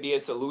that could be a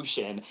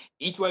solution.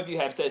 Each one of you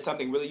have said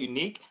something really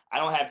unique. I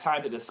don't have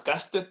time to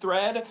discuss the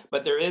thread,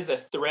 but there is a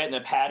thread and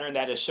a pattern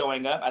that is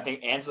showing up. I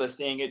think Angela's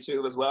seeing it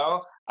too as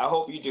well. I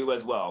hope you do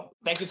as well.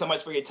 Thank you so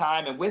much for your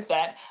time. And with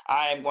that,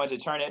 I'm going to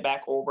turn it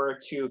back over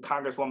to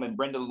Congresswoman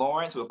Brenda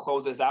Lawrence, who will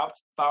close us out,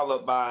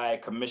 followed by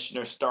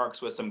Commissioner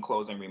Starks with some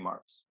closing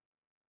remarks.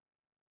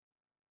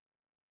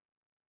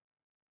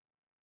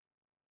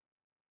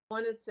 I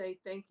want to say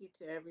thank you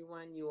to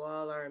everyone. You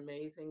all are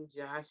amazing.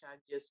 Josh, I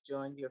just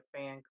joined your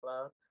fan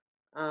club.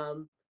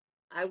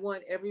 I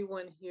want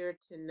everyone here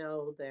to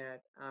know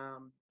that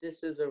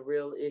this is a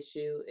real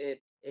issue.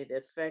 It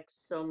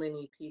affects so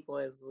many people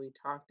as we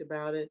talked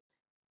about it.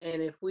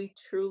 And if we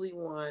truly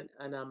want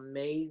an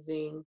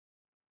amazing,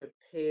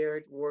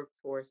 prepared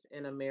workforce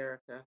in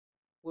America,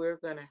 we're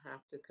going to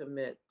have to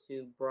commit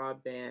to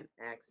broadband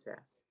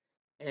access.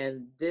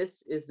 And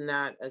this is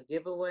not a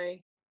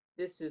giveaway.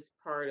 This is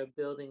part of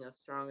building a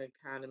strong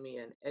economy,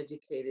 an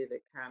educated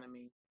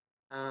economy.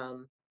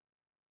 Um,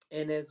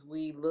 And as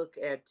we look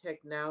at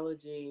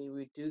technology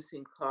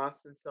reducing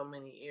costs in so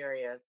many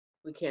areas,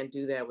 we can't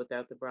do that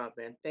without the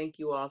broadband. Thank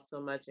you all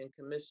so much. And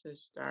Commissioner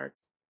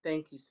Starks,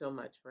 thank you so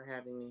much for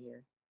having me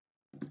here.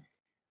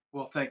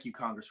 Well, thank you,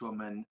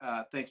 Congresswoman.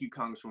 Thank you,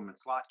 Congresswoman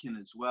Slotkin,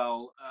 as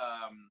well.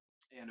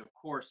 And of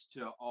course,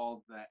 to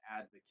all the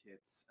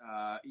advocates.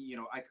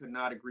 I could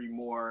not agree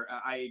more.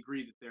 I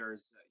agree that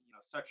there's,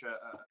 such a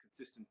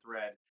consistent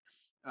thread.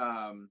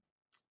 Um,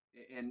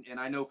 and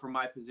I know from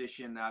my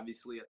position,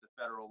 obviously at the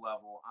federal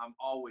level, I'm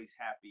always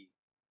happy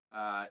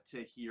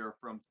to hear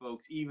from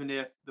folks, even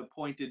if the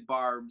pointed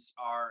barbs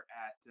are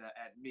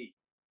at me.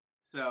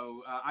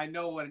 So I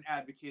know what an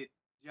advocate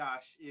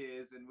Josh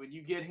is, and when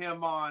you get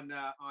him on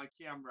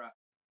camera,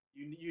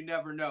 you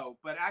never know.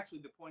 But actually,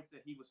 the points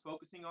that he was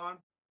focusing on,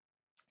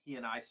 he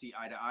and I see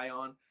eye to eye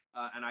on,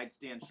 and I'd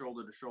stand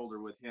shoulder to shoulder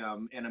with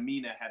him. And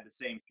Amina had the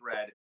same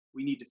thread.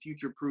 We need to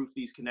future proof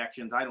these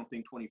connections. I don't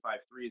think 25.3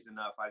 is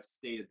enough. I've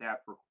stated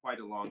that for quite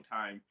a long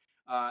time.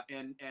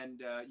 And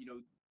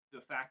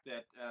the fact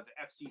that the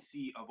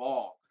FCC of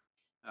all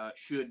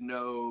should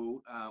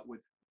know with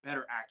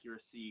better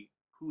accuracy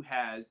who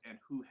has and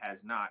who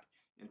has not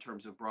in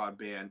terms of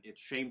broadband. It's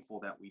shameful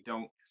that we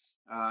don't.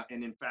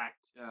 And in fact,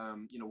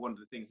 one of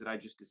the things that I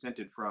just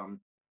dissented from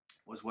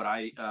was what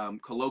I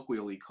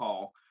colloquially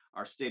call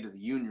our State of the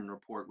Union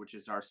report, which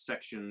is our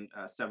Section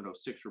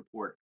 706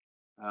 report,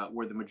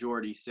 where the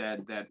majority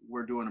said that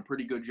we're doing a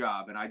pretty good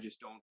job, and I just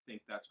don't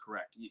think that's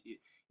correct.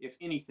 If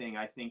anything,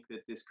 I think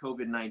that this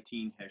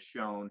COVID-19 has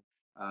shown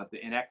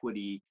the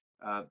inequity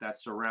that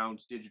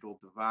surrounds digital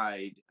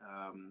divide,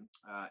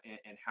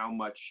 and how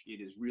much it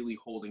is really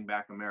holding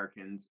back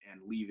Americans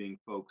and leaving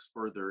folks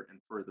further and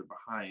further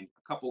behind.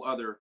 A couple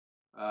other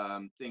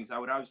things I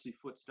would obviously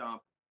foot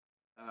stomp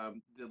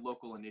the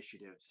local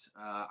initiatives.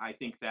 I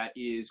think that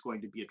is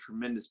going to be a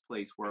tremendous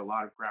place where a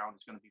lot of ground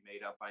is going to be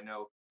made up. I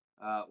know,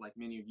 like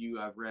many of you,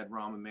 I've read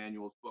Rahm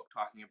Emanuel's book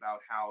talking about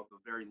how the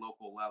very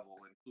local level,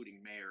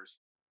 including mayors,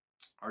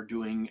 are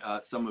doing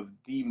some of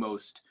the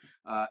most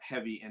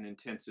heavy and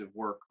intensive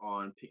work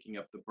on picking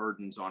up the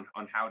burdens on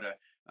how to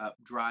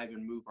drive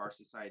and move our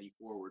society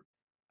forward.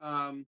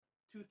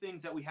 Two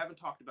things that we haven't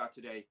talked about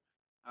today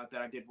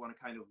that I did want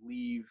to kind of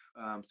leave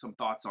some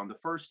thoughts on. The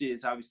first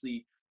is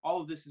obviously all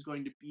of this is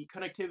going to be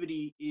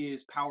connectivity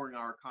is powering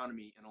our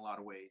economy in a lot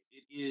of ways.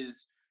 It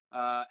is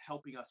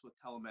helping us with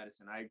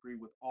telemedicine. I agree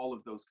with all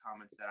of those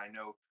comments that I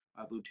know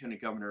the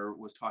Lieutenant Governor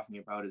was talking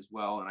about as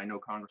well, and I know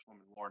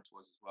Congresswoman Lawrence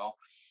was as well.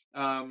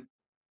 Um,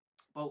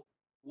 but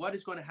what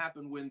is going to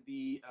happen when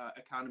the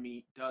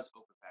economy does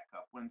open back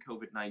up, when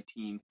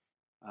COVID-19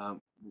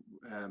 um,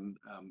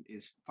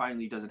 is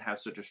finally doesn't have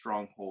such a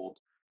strong hold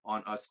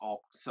on us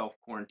all self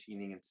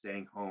quarantining and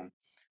staying home?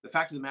 The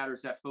fact of the matter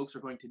is that folks are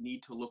going to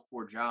need to look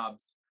for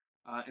jobs,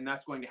 and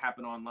that's going to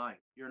happen online.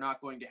 You're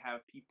not going to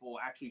have people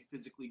actually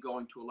physically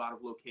going to a lot of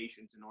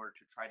locations in order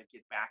to try to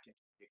get back into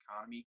the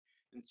economy.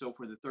 And so,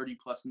 for the 30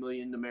 plus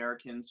million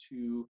Americans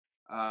who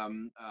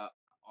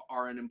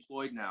are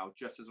unemployed now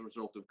just as a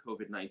result of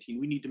COVID-19.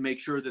 We need to make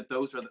sure that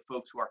those are the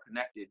folks who are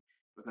connected,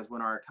 because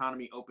when our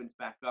economy opens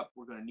back up,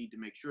 we're going to need to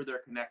make sure they're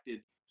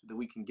connected so that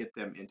we can get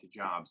them into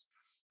jobs.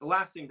 The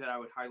last thing that I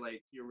would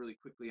highlight here really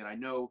quickly, and I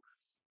know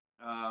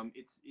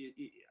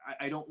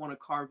I don't want to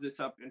carve this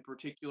up in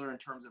particular in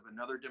terms of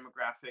another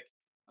demographic,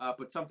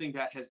 but something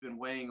that has been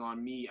weighing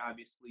on me,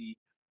 obviously,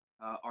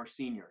 are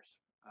seniors.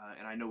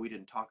 And I know we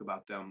didn't talk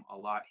about them a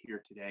lot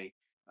here today.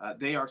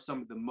 They are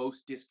some of the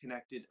most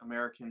disconnected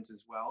Americans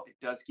as well. It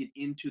does get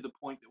into the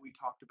point that we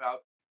talked about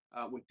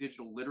with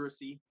digital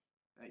literacy.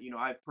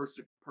 I've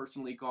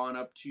personally gone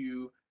up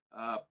to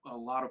a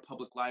lot of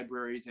public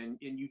libraries, and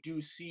you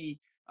do see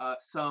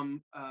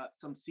some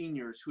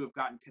seniors who have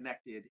gotten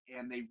connected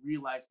and they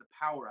realize the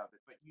power of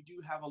it. But you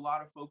do have a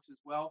lot of folks as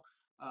well.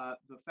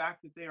 The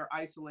fact that they are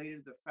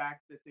isolated, the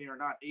fact that they are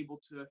not able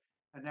to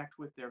connect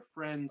with their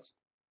friends,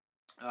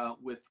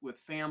 with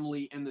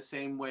family in the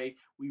same way.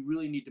 We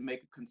really need to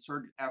make a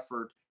concerted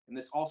effort. And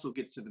this also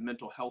gets to the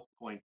mental health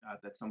point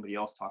that somebody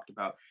else talked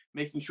about,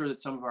 making sure that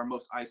some of our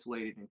most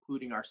isolated,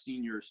 including our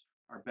seniors,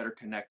 are better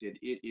connected.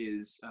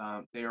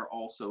 They are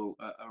also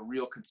a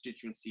real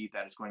constituency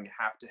that is going to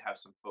have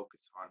some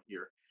focus on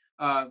here.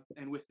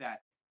 And with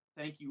that,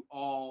 thank you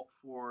all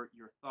for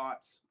your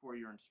thoughts, for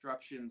your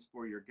instructions,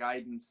 for your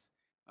guidance,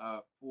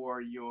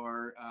 for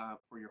your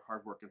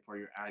hard work, and for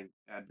your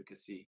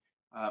advocacy.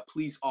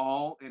 Please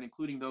all, and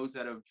including those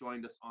that have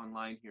joined us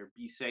online here,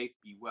 be safe,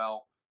 be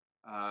well,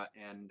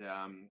 and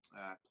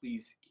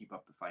please keep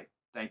up the fight.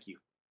 Thank you.